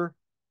 4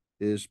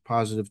 is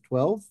positive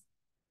 12.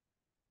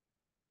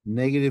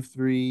 Negative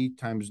 3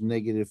 times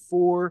negative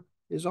 4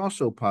 is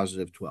also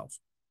positive 12.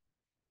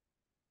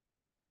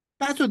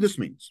 That's what this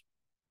means.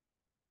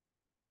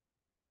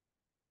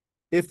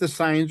 If the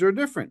signs are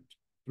different,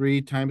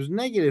 3 times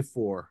negative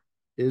 4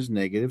 is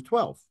negative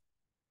 12.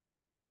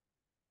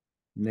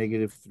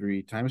 Negative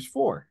 3 times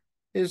 4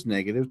 is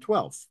negative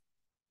 12.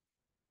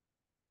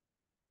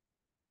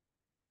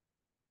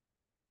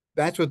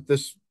 That's what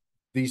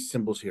these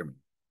symbols here mean.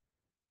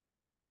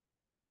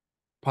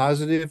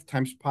 Positive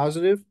times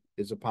positive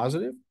is a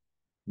positive.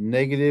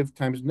 Negative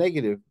times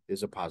negative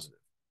is a positive.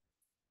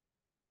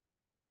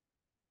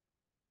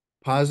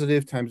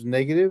 Positive times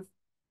negative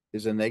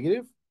is a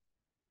negative.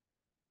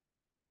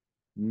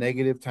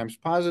 Negative times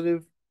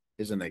positive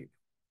is a negative.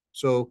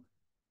 So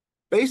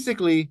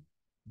basically,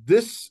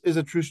 this is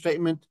a true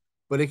statement,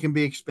 but it can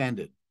be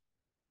expanded.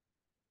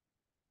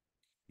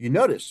 You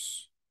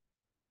notice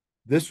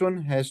this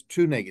one has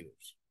two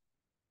negatives.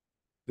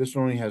 This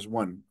one only has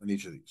one on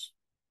each of these.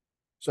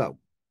 So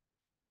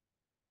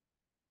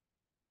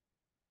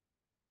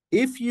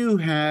if you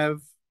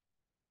have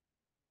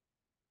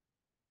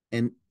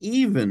an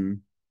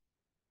even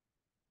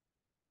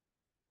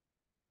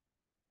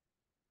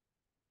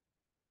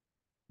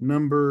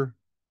number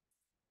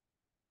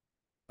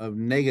of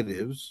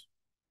negatives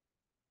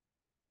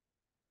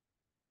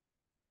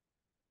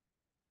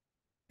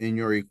in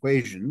your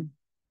equation,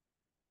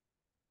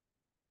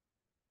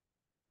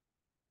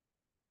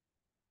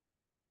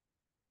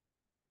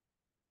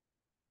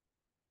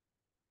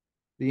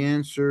 the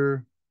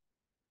answer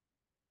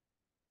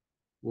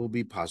will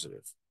be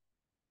positive.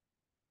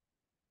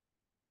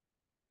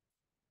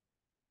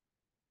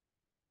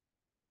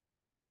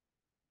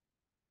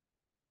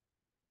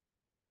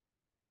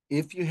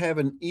 If you have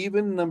an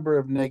even number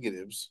of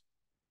negatives,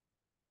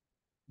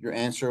 your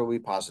answer will be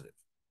positive.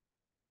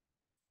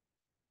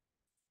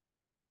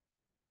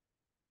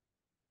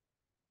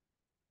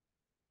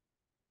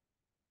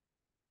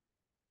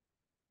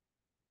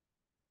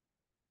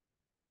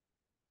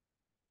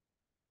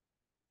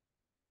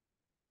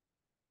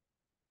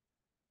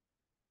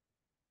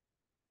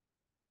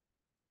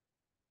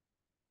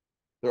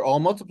 They're all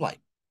multiplied.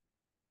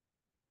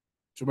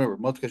 So remember,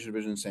 multiplication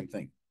division, same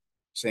thing,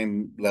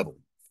 same level.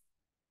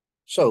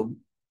 So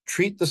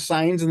treat the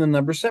signs and the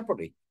numbers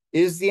separately.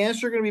 Is the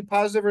answer going to be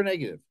positive or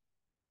negative?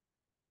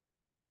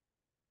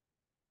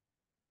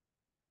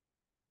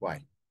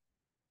 Why?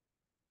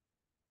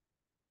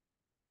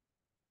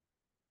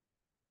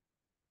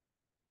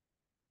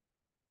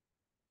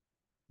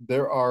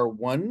 There are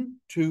 1,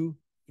 2,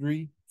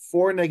 3,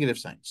 4 negative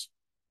signs.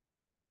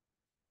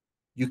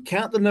 You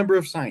count the number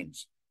of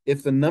signs.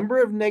 If the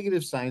number of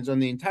negative signs on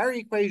the entire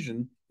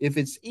equation, if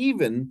it's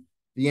even,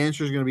 the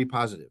answer is going to be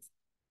positive.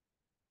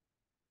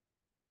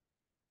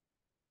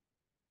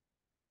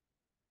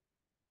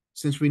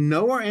 Since we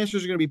know our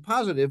answers are going to be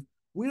positive,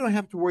 we don't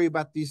have to worry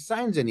about these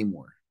signs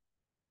anymore.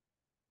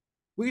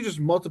 We can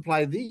just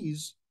multiply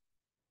these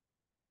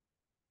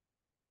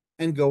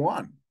and go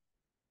on.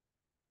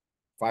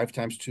 5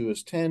 times 2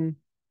 is 10.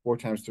 4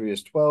 times 3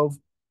 is 12.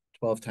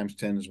 12 times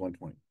 10 is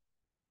 120.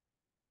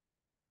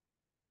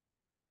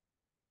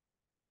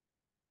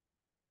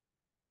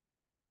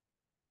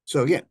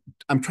 So yeah,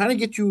 I'm trying to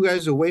get you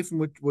guys away from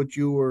what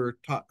you were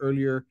taught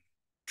earlier.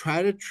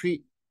 Try to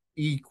treat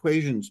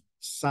equations,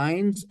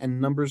 signs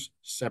and numbers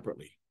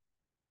separately.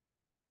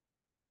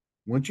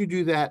 Once you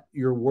do that,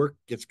 your work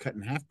gets cut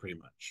in half pretty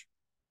much.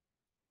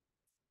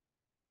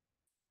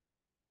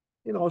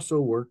 It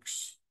also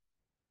works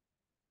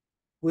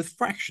with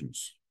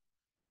fractions.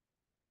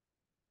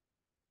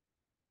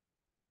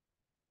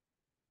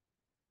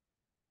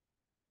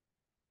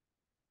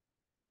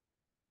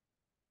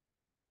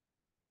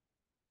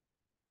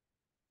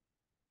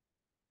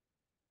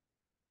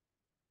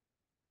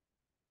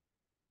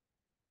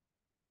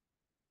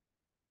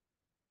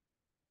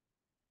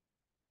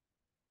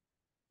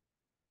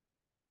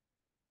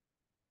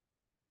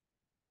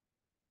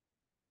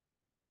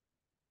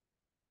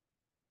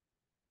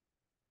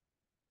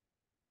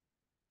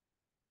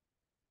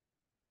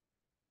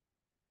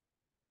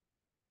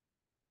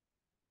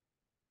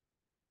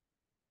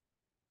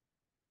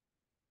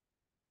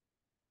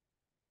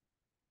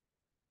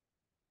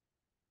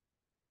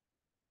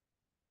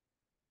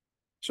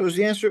 So is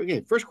the answer,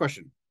 okay, first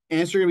question,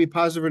 answer going to be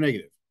positive or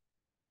negative?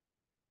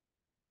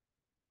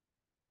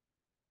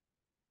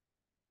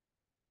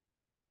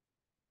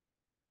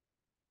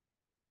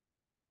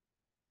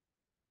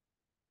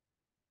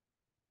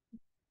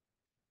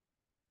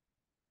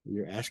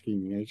 You're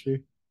asking me, aren't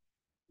you?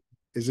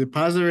 Is it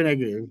positive or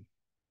negative?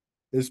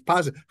 It's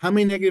positive. How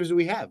many negatives do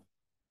we have?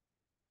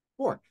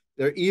 4.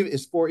 They're even.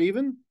 Is 4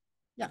 even?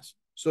 Yes.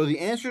 So the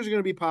answer is going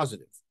to be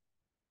positive.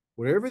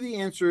 Whatever the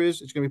answer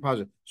is, it's going to be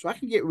positive. So I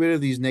can get rid of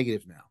these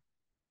negatives now.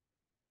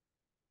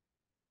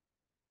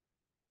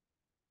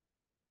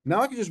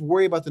 Now I can just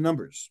worry about the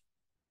numbers.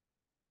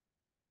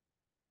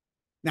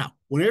 Now,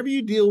 whenever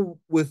you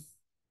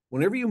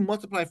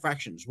multiply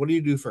fractions, what do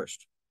you do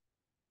first?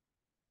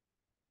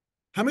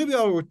 How many of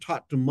y'all were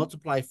taught to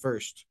multiply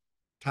first,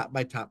 top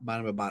by top,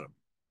 bottom by bottom,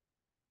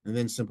 and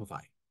then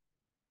simplify?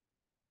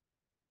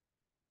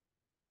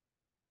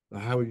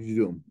 How would you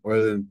do them?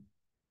 Or then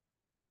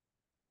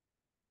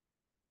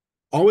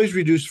always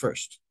reduce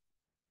first,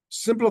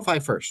 simplify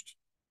first,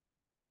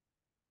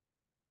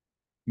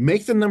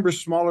 make the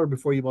numbers smaller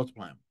before you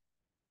multiply them.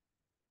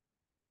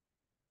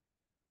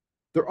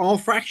 They're all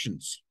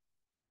fractions.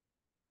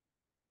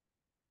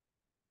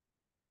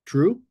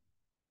 True?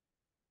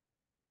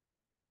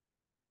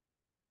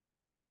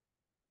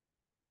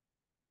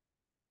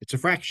 It's a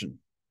fraction.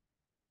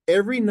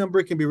 Every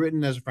number can be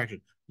written as a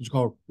fraction. It's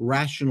called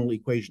rational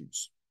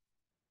equations.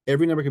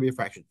 Every number can be a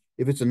fraction.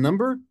 If it's a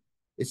number,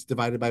 it's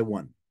divided by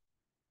 1.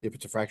 If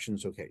it's a fraction,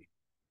 it's okay.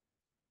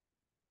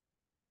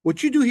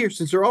 What you do here,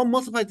 since they're all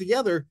multiplied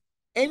together,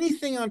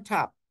 anything on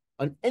top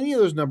on any of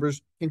those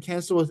numbers can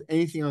cancel with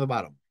anything on the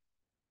bottom.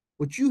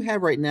 What you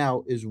have right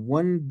now is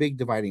one big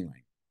dividing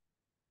line.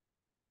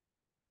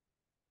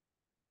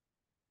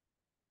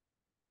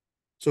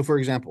 So for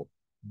example,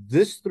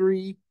 this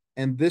 3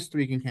 and this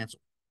 3 can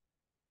cancel.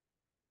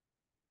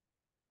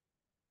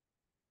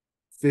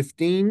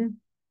 15,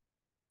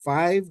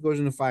 5 goes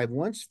into 5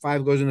 once,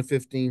 5 goes into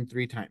 15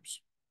 3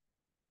 times.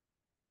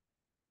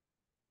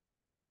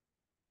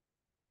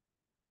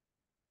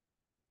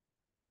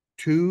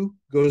 2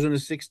 goes into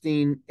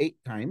 16 8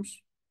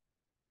 times.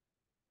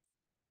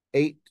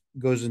 8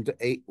 goes into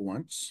 8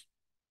 once.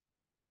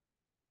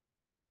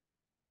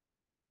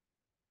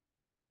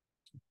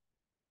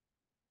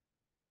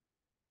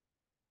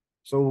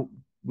 So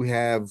we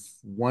have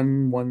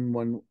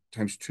 1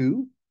 times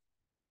 2.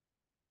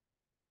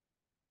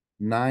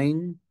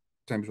 9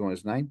 times 1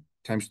 is 9.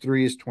 Times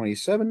 3 is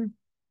 27.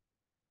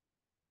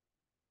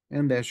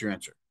 And that's your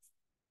answer.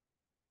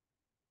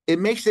 It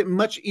makes it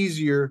much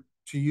easier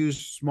to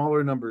use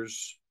smaller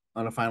numbers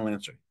on a final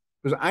answer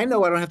because I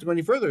know I don't have to go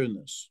any further in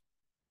this.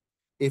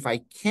 If I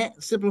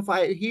can't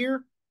simplify it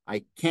here,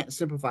 I can't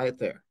simplify it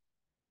there.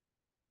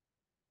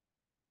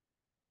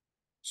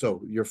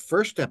 So your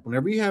first step,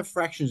 whenever you have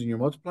fractions and you're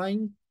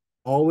multiplying,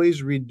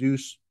 always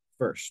reduce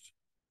first.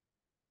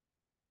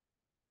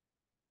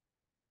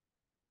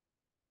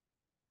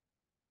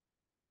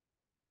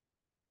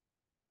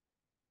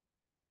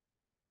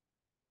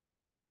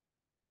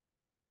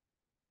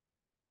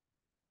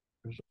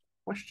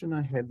 question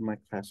I had in my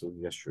classes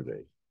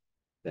yesterday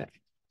that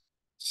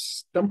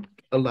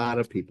stumped a lot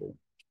of people.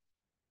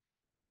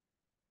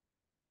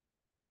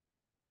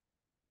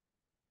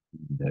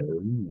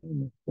 No,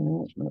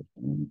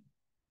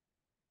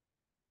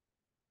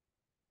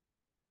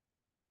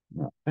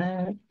 not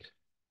that.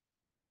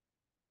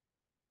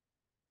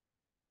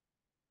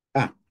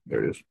 Ah,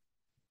 there it is.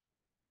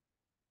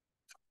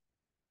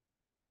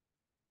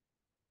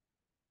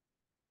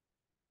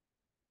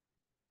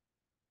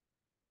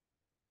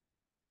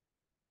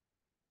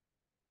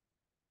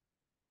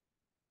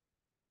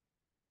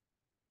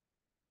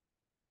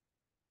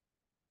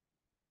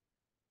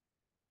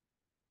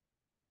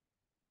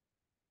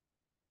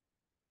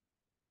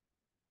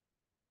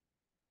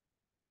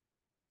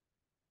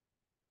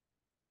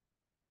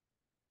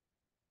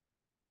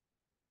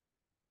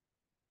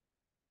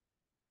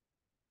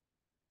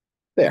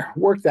 There,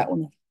 work that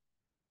one.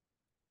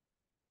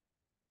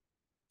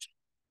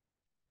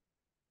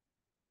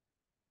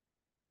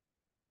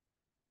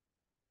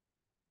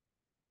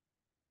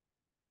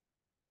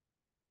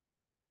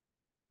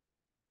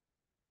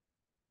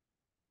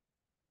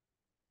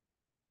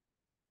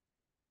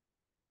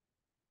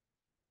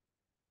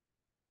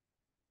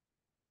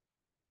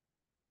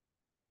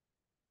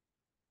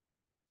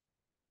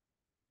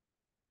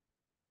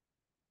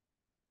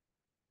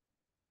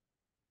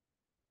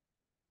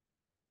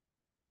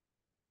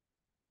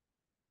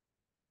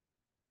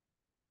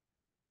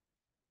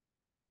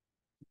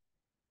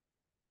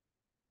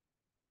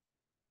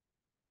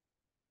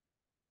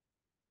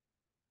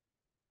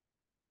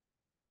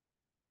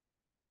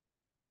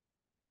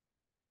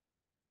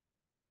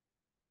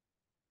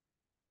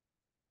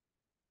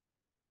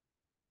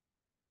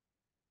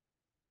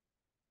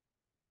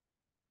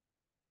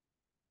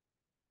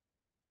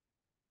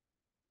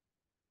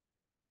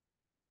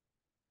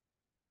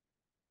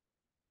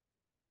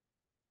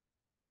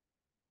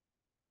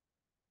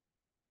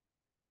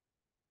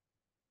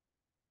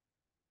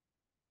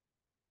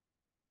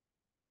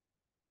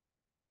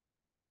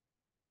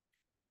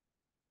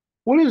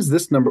 What is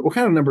this number? What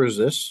kind of number is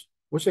this?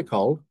 What's it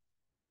called?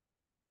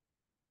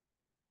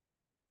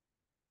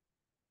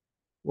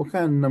 What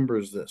kind of number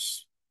is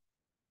this?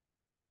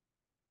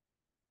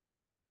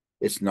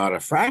 It's not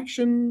a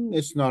fraction.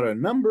 It's not a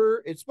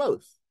number. It's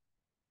both.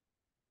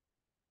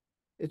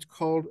 It's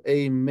called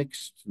a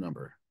mixed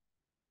number.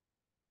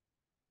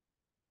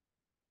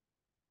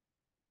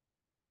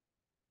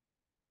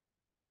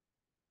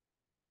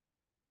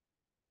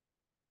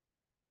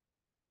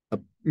 A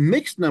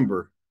mixed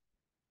number,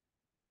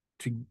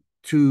 to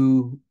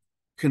to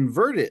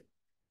convert it,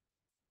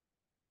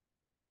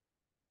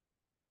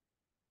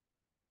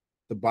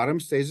 the bottom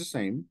stays the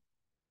same.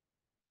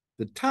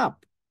 The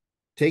top,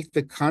 take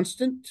the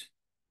constant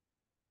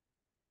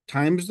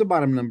times the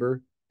bottom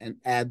number and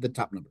add the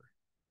top number.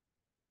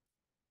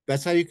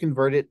 That's how you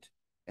convert it,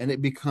 and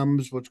it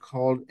becomes what's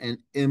called an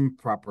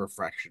improper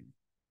fraction.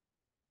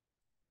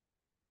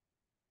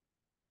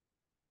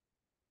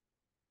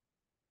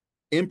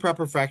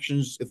 Improper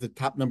fractions if the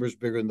top number is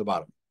bigger than the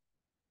bottom.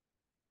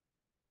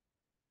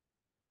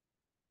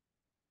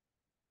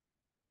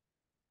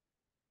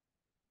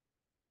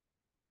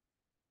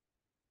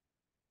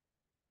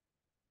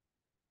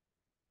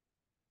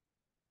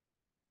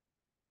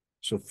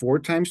 So 4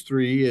 times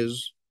 3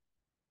 is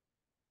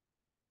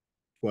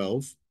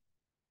 12,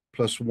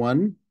 plus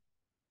 1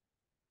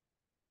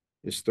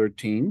 is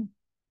 13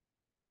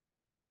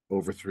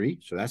 over 3.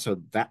 So that's how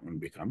that one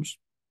becomes.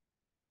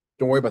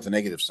 Don't worry about the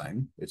negative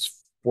sign.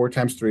 It's 4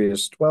 times 3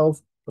 is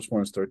 12, plus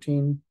 1 is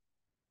 13.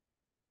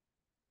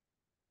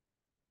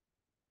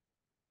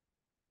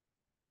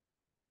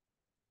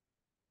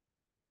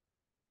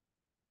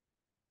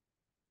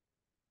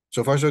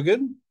 So far, so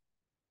good.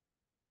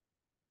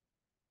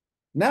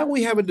 Now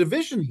we have a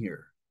division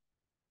here.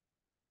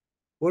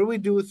 What do we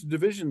do with the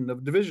division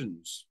of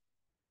divisions?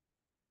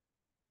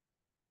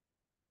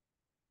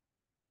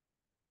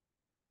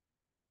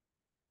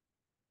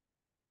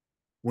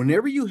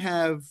 Whenever you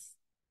have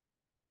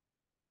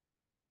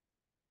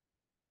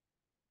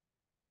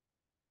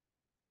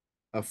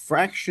a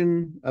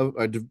fraction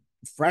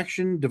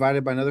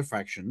divided by another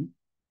fraction,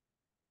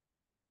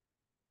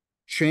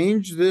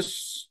 change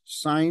this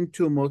sign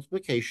to a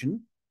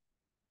multiplication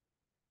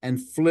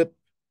and flip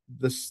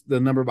the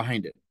number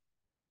behind it.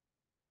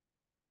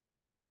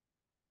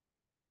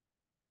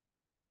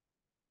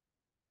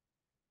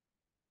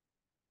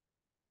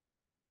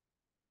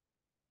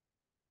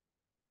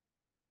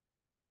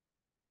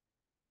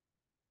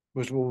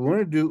 Because what we want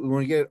to do, we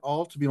want to get it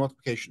all to be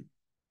multiplication.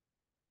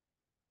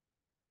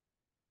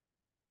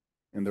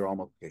 And they're all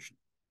multiplication.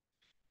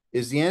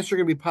 Is the answer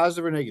going to be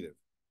positive or negative?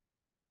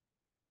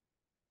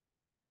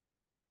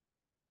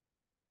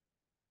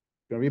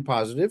 It's going to be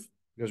positive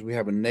because we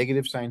have a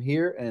negative sign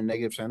here and a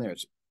negative sign there.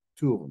 It's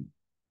 2 of them.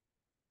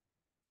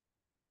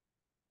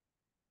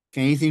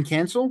 Can anything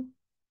cancel?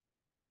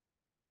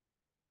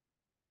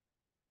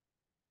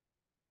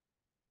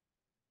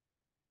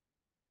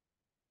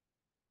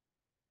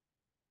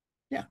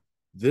 Yeah.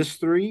 This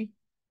 3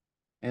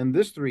 and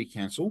this 3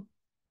 cancel.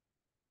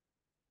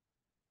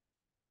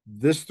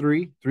 This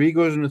three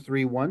goes into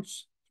three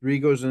once, three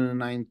goes into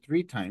nine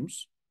three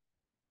times,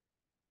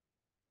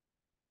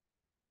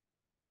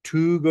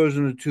 two goes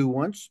into two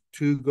once,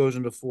 two goes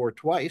into four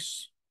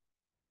twice.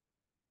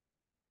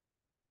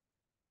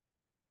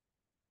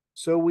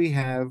 So we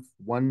have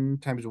 1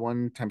 times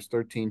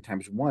 13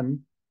 times 1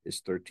 is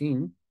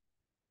 13.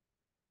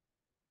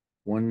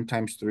 1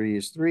 times 3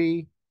 is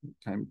 3.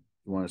 Times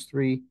 1 is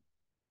 3.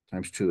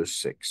 Times 2 is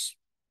 6.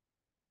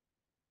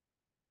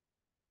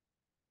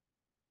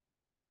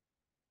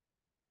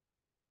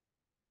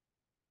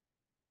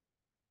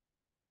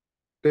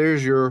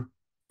 There's your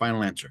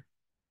final answer.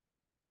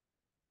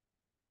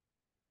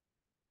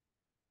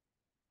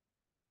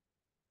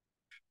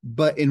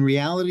 But in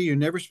reality, you're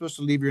never supposed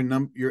to leave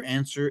your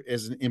answer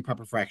as an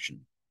improper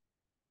fraction.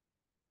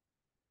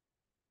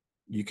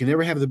 You can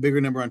never have the bigger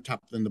number on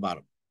top than the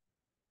bottom.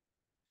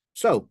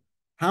 So,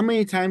 how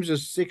many times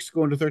does 6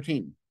 go into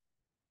 13?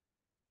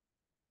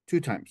 2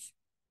 times.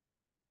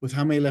 With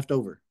how many left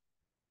over?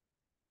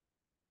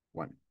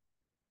 1.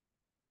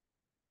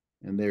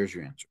 And there's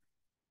your answer.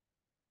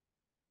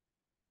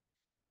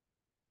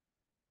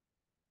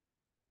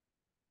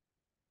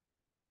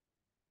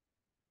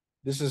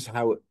 This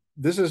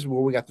is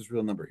where we got this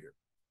real number here.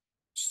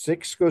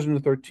 6 goes into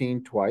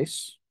 13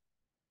 twice.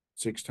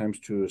 6 times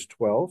 2 is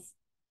 12.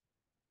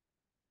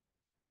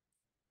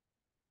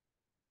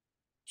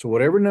 So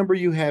whatever number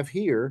you have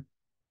here,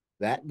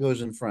 that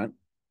goes in front.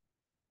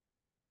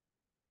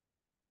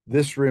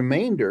 This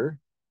remainder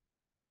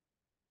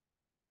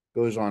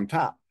goes on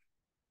top.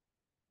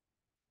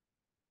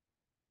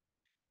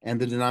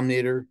 And the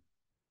denominator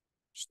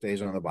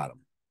stays on the bottom.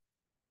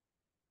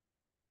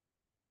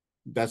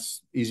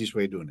 That's the easiest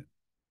way of doing it.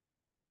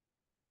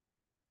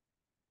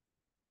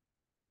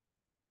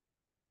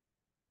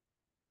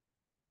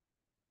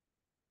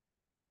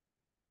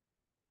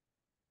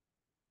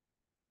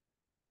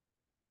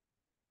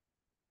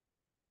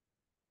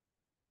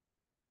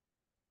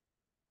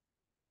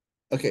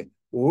 Okay,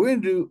 what we're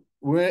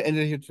gonna end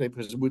it here today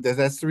because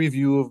that's the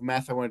review of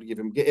math I wanted to give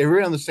him. Get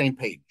everyone on the same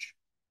page.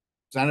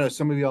 So I know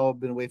some of y'all have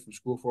been away from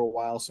school for a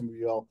while. Some of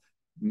y'all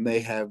may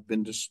have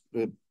been just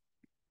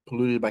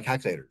polluted by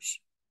calculators.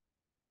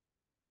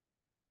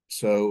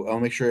 So I'll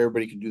make sure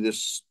everybody can do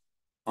this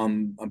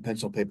on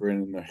pencil paper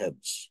and in their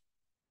heads.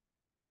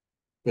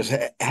 Because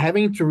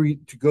having to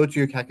go to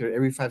your calculator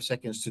every 5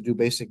 seconds to do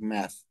basic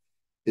math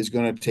is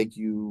going to take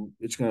you.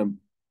 It's going to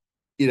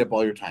eat up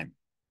all your time.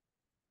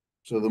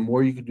 So the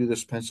more you can do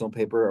this pencil and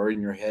paper or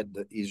in your head,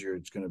 the easier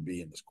it's going to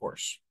be in this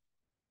course.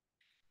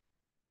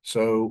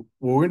 So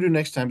what we're going to do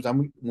next time is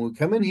when we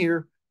come in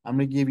here, I'm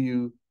going to give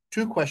you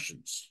 2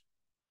 questions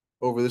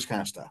over this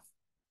kind of stuff.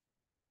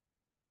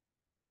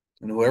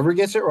 And whoever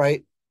gets it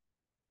right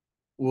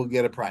will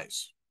get a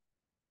prize.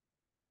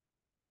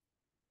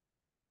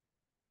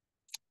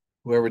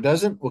 Whoever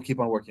doesn't, we'll keep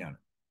on working on it.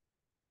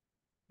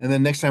 And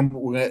then next time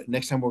we're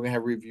gonna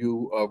have a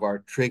review of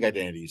our trig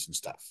identities and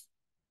stuff.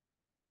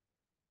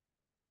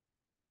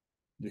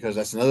 Because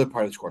that's another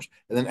part of this course.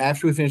 And then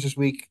after we finish this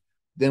week,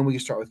 then we can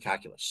start with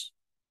calculus.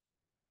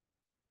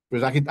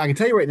 Because I can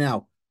tell you right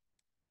now,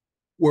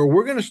 where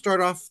we're going to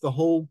start off the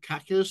whole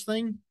calculus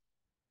thing.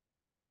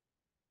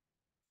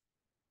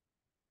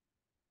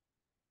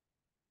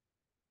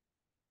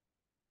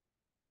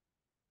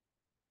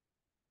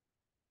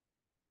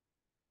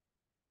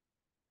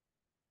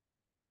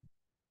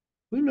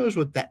 Who knows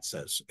what that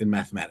says in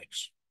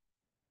mathematics?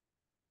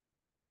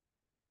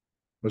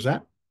 What's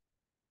that?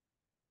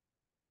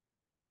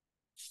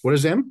 What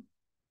is M?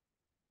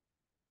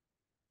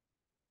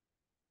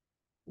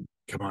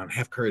 Come on,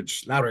 have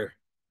courage. Louder.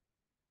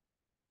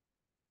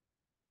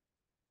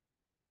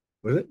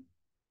 What is it?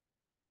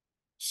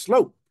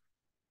 Slope.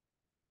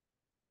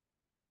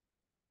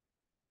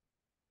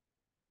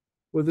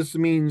 What this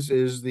means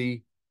is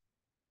the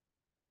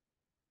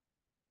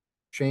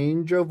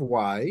change of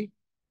y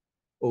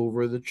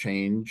over the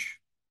change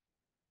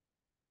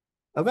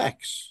of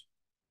x,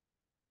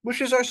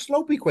 which is our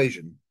slope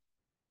equation.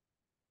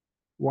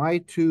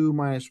 Y2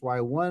 minus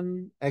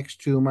y1,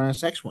 x2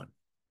 minus x1.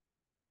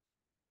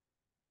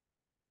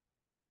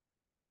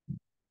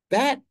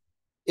 That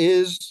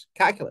is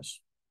calculus.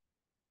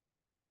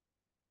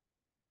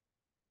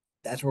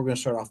 That's where we're going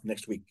to start off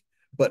next week.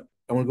 But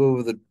I want to go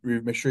over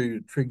make sure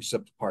your trigs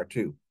up to part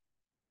 2.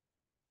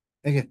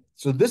 Okay,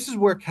 so this is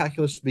where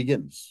calculus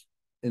begins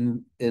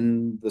in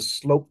the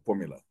slope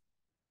formula.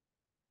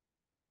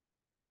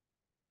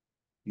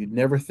 You'd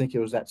never think it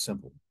was that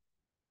simple.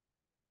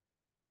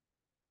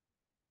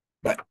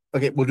 But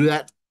okay, we'll do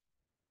that.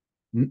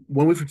 1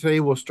 week from today,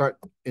 we'll start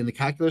in the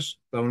calculus,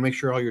 but I want to make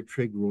sure all your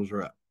trig rules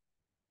are up.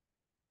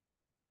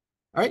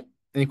 All right,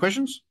 any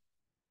questions?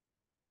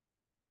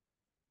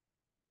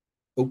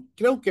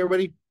 Okay,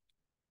 everybody.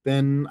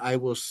 Then I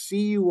will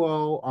see you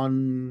all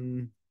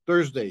on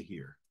Thursday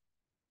here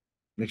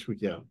next week.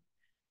 Yeah.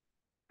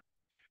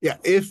 Yeah.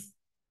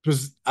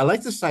 Because I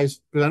like the size,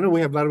 because I know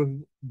we have a lot of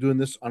people doing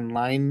this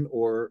online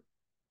or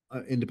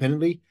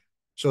independently.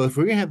 So if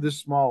we're going to have this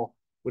small,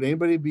 would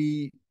anybody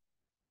be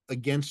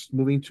against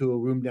moving to a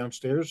room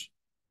downstairs.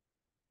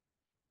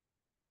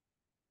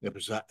 Yeah,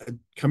 but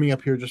coming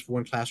up here just for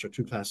one class or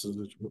two classes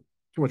is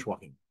too much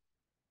walking.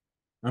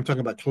 I'm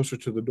talking about closer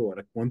to the door,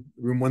 like one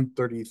room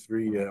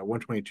 133,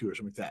 122, or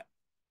something like that.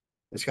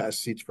 It's got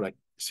seats for like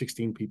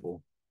 16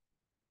 people.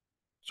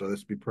 So this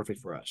would be perfect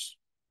for us.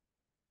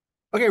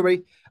 Okay,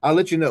 everybody. I'll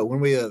let you know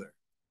one way or the other.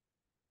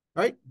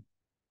 All right.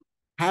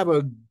 Have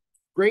a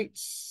great,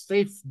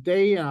 safe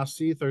day, and I'll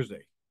see you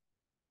Thursday.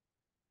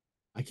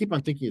 I keep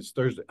on thinking it's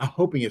Thursday. I'm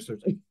hoping it's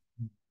Thursday.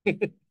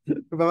 Bye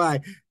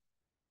bye.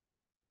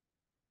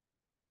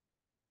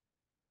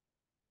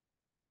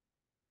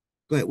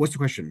 Go ahead. What's the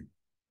question?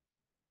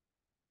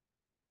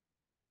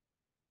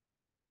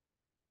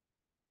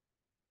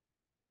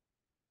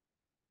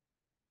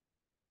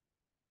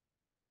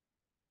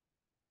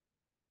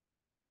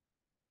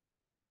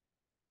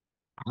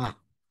 Ah,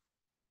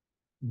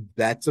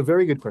 that's a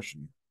very good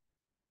question.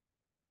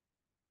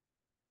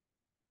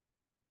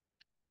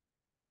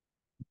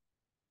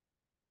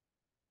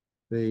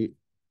 They,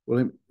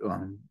 well,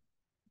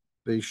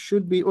 they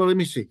should be. Well, let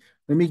me see.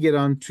 Let me get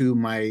on to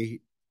my.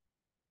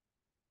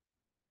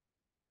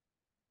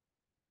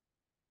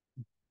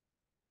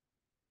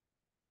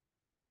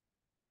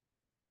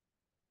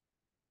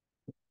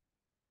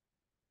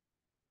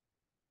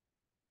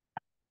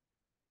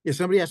 Yeah,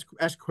 somebody asked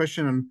a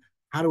question on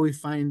how do we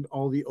find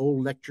all the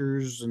old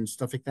lectures and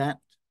stuff like that.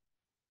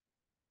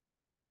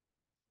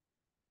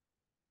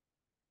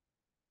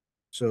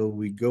 So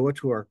we go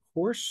to our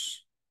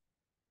course.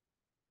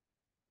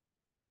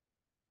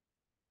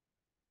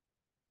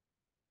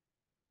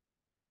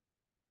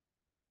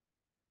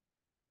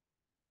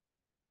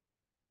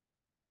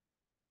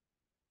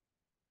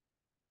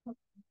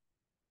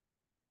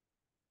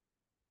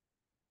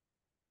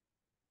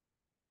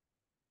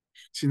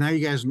 See, now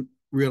you guys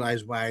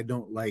realize why I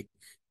don't like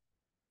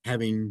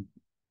having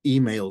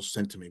emails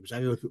sent to me because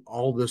I go through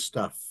all this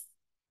stuff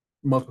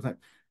multiple times.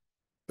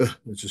 Ugh,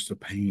 it's just a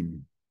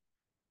pain.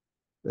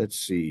 Let's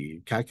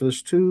see.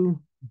 Calculus 2.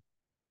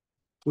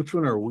 Which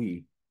one are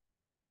we?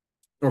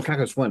 Or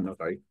calculus 1, no,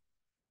 sorry.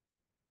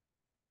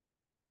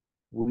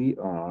 We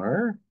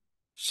are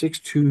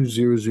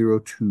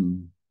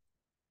 62002.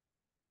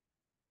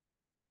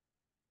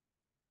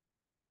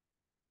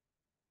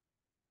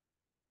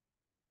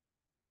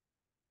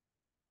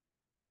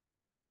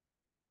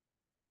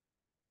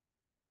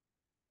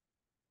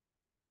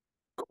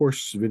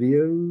 Course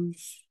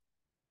videos.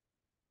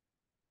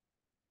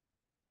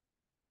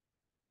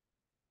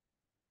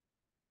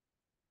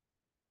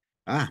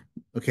 Ah,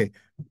 okay.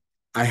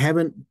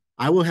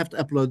 I will have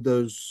to upload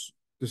those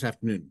this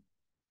afternoon.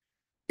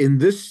 In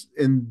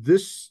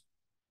this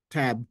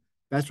tab,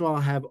 that's where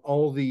I'll have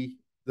all the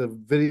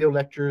video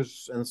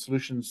lectures and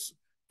solutions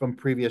from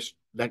previous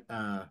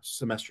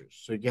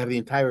semesters. So you have the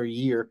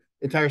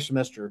entire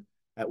semester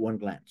at one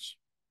glance.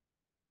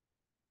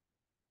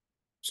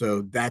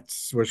 So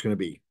that's where it's going to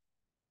be.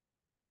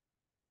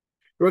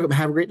 You're welcome.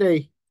 Have a great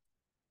day.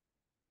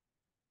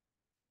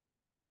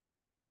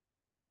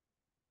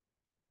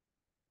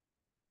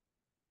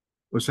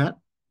 What's that?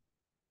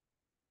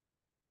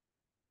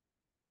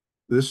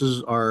 This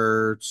is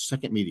our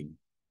second meeting.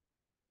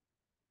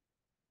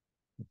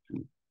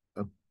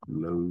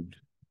 Upload.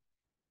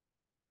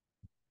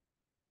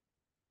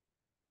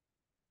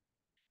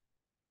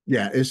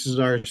 Yeah, this is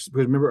our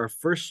remember our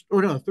first oh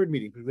no third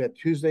meeting because we had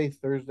Tuesday,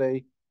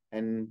 Thursday,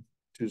 and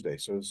Tuesday.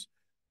 So it's,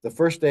 the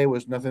first day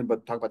was nothing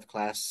but talk about the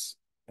class,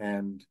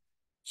 and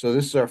so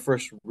this is our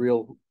first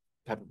real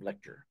type of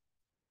lecture.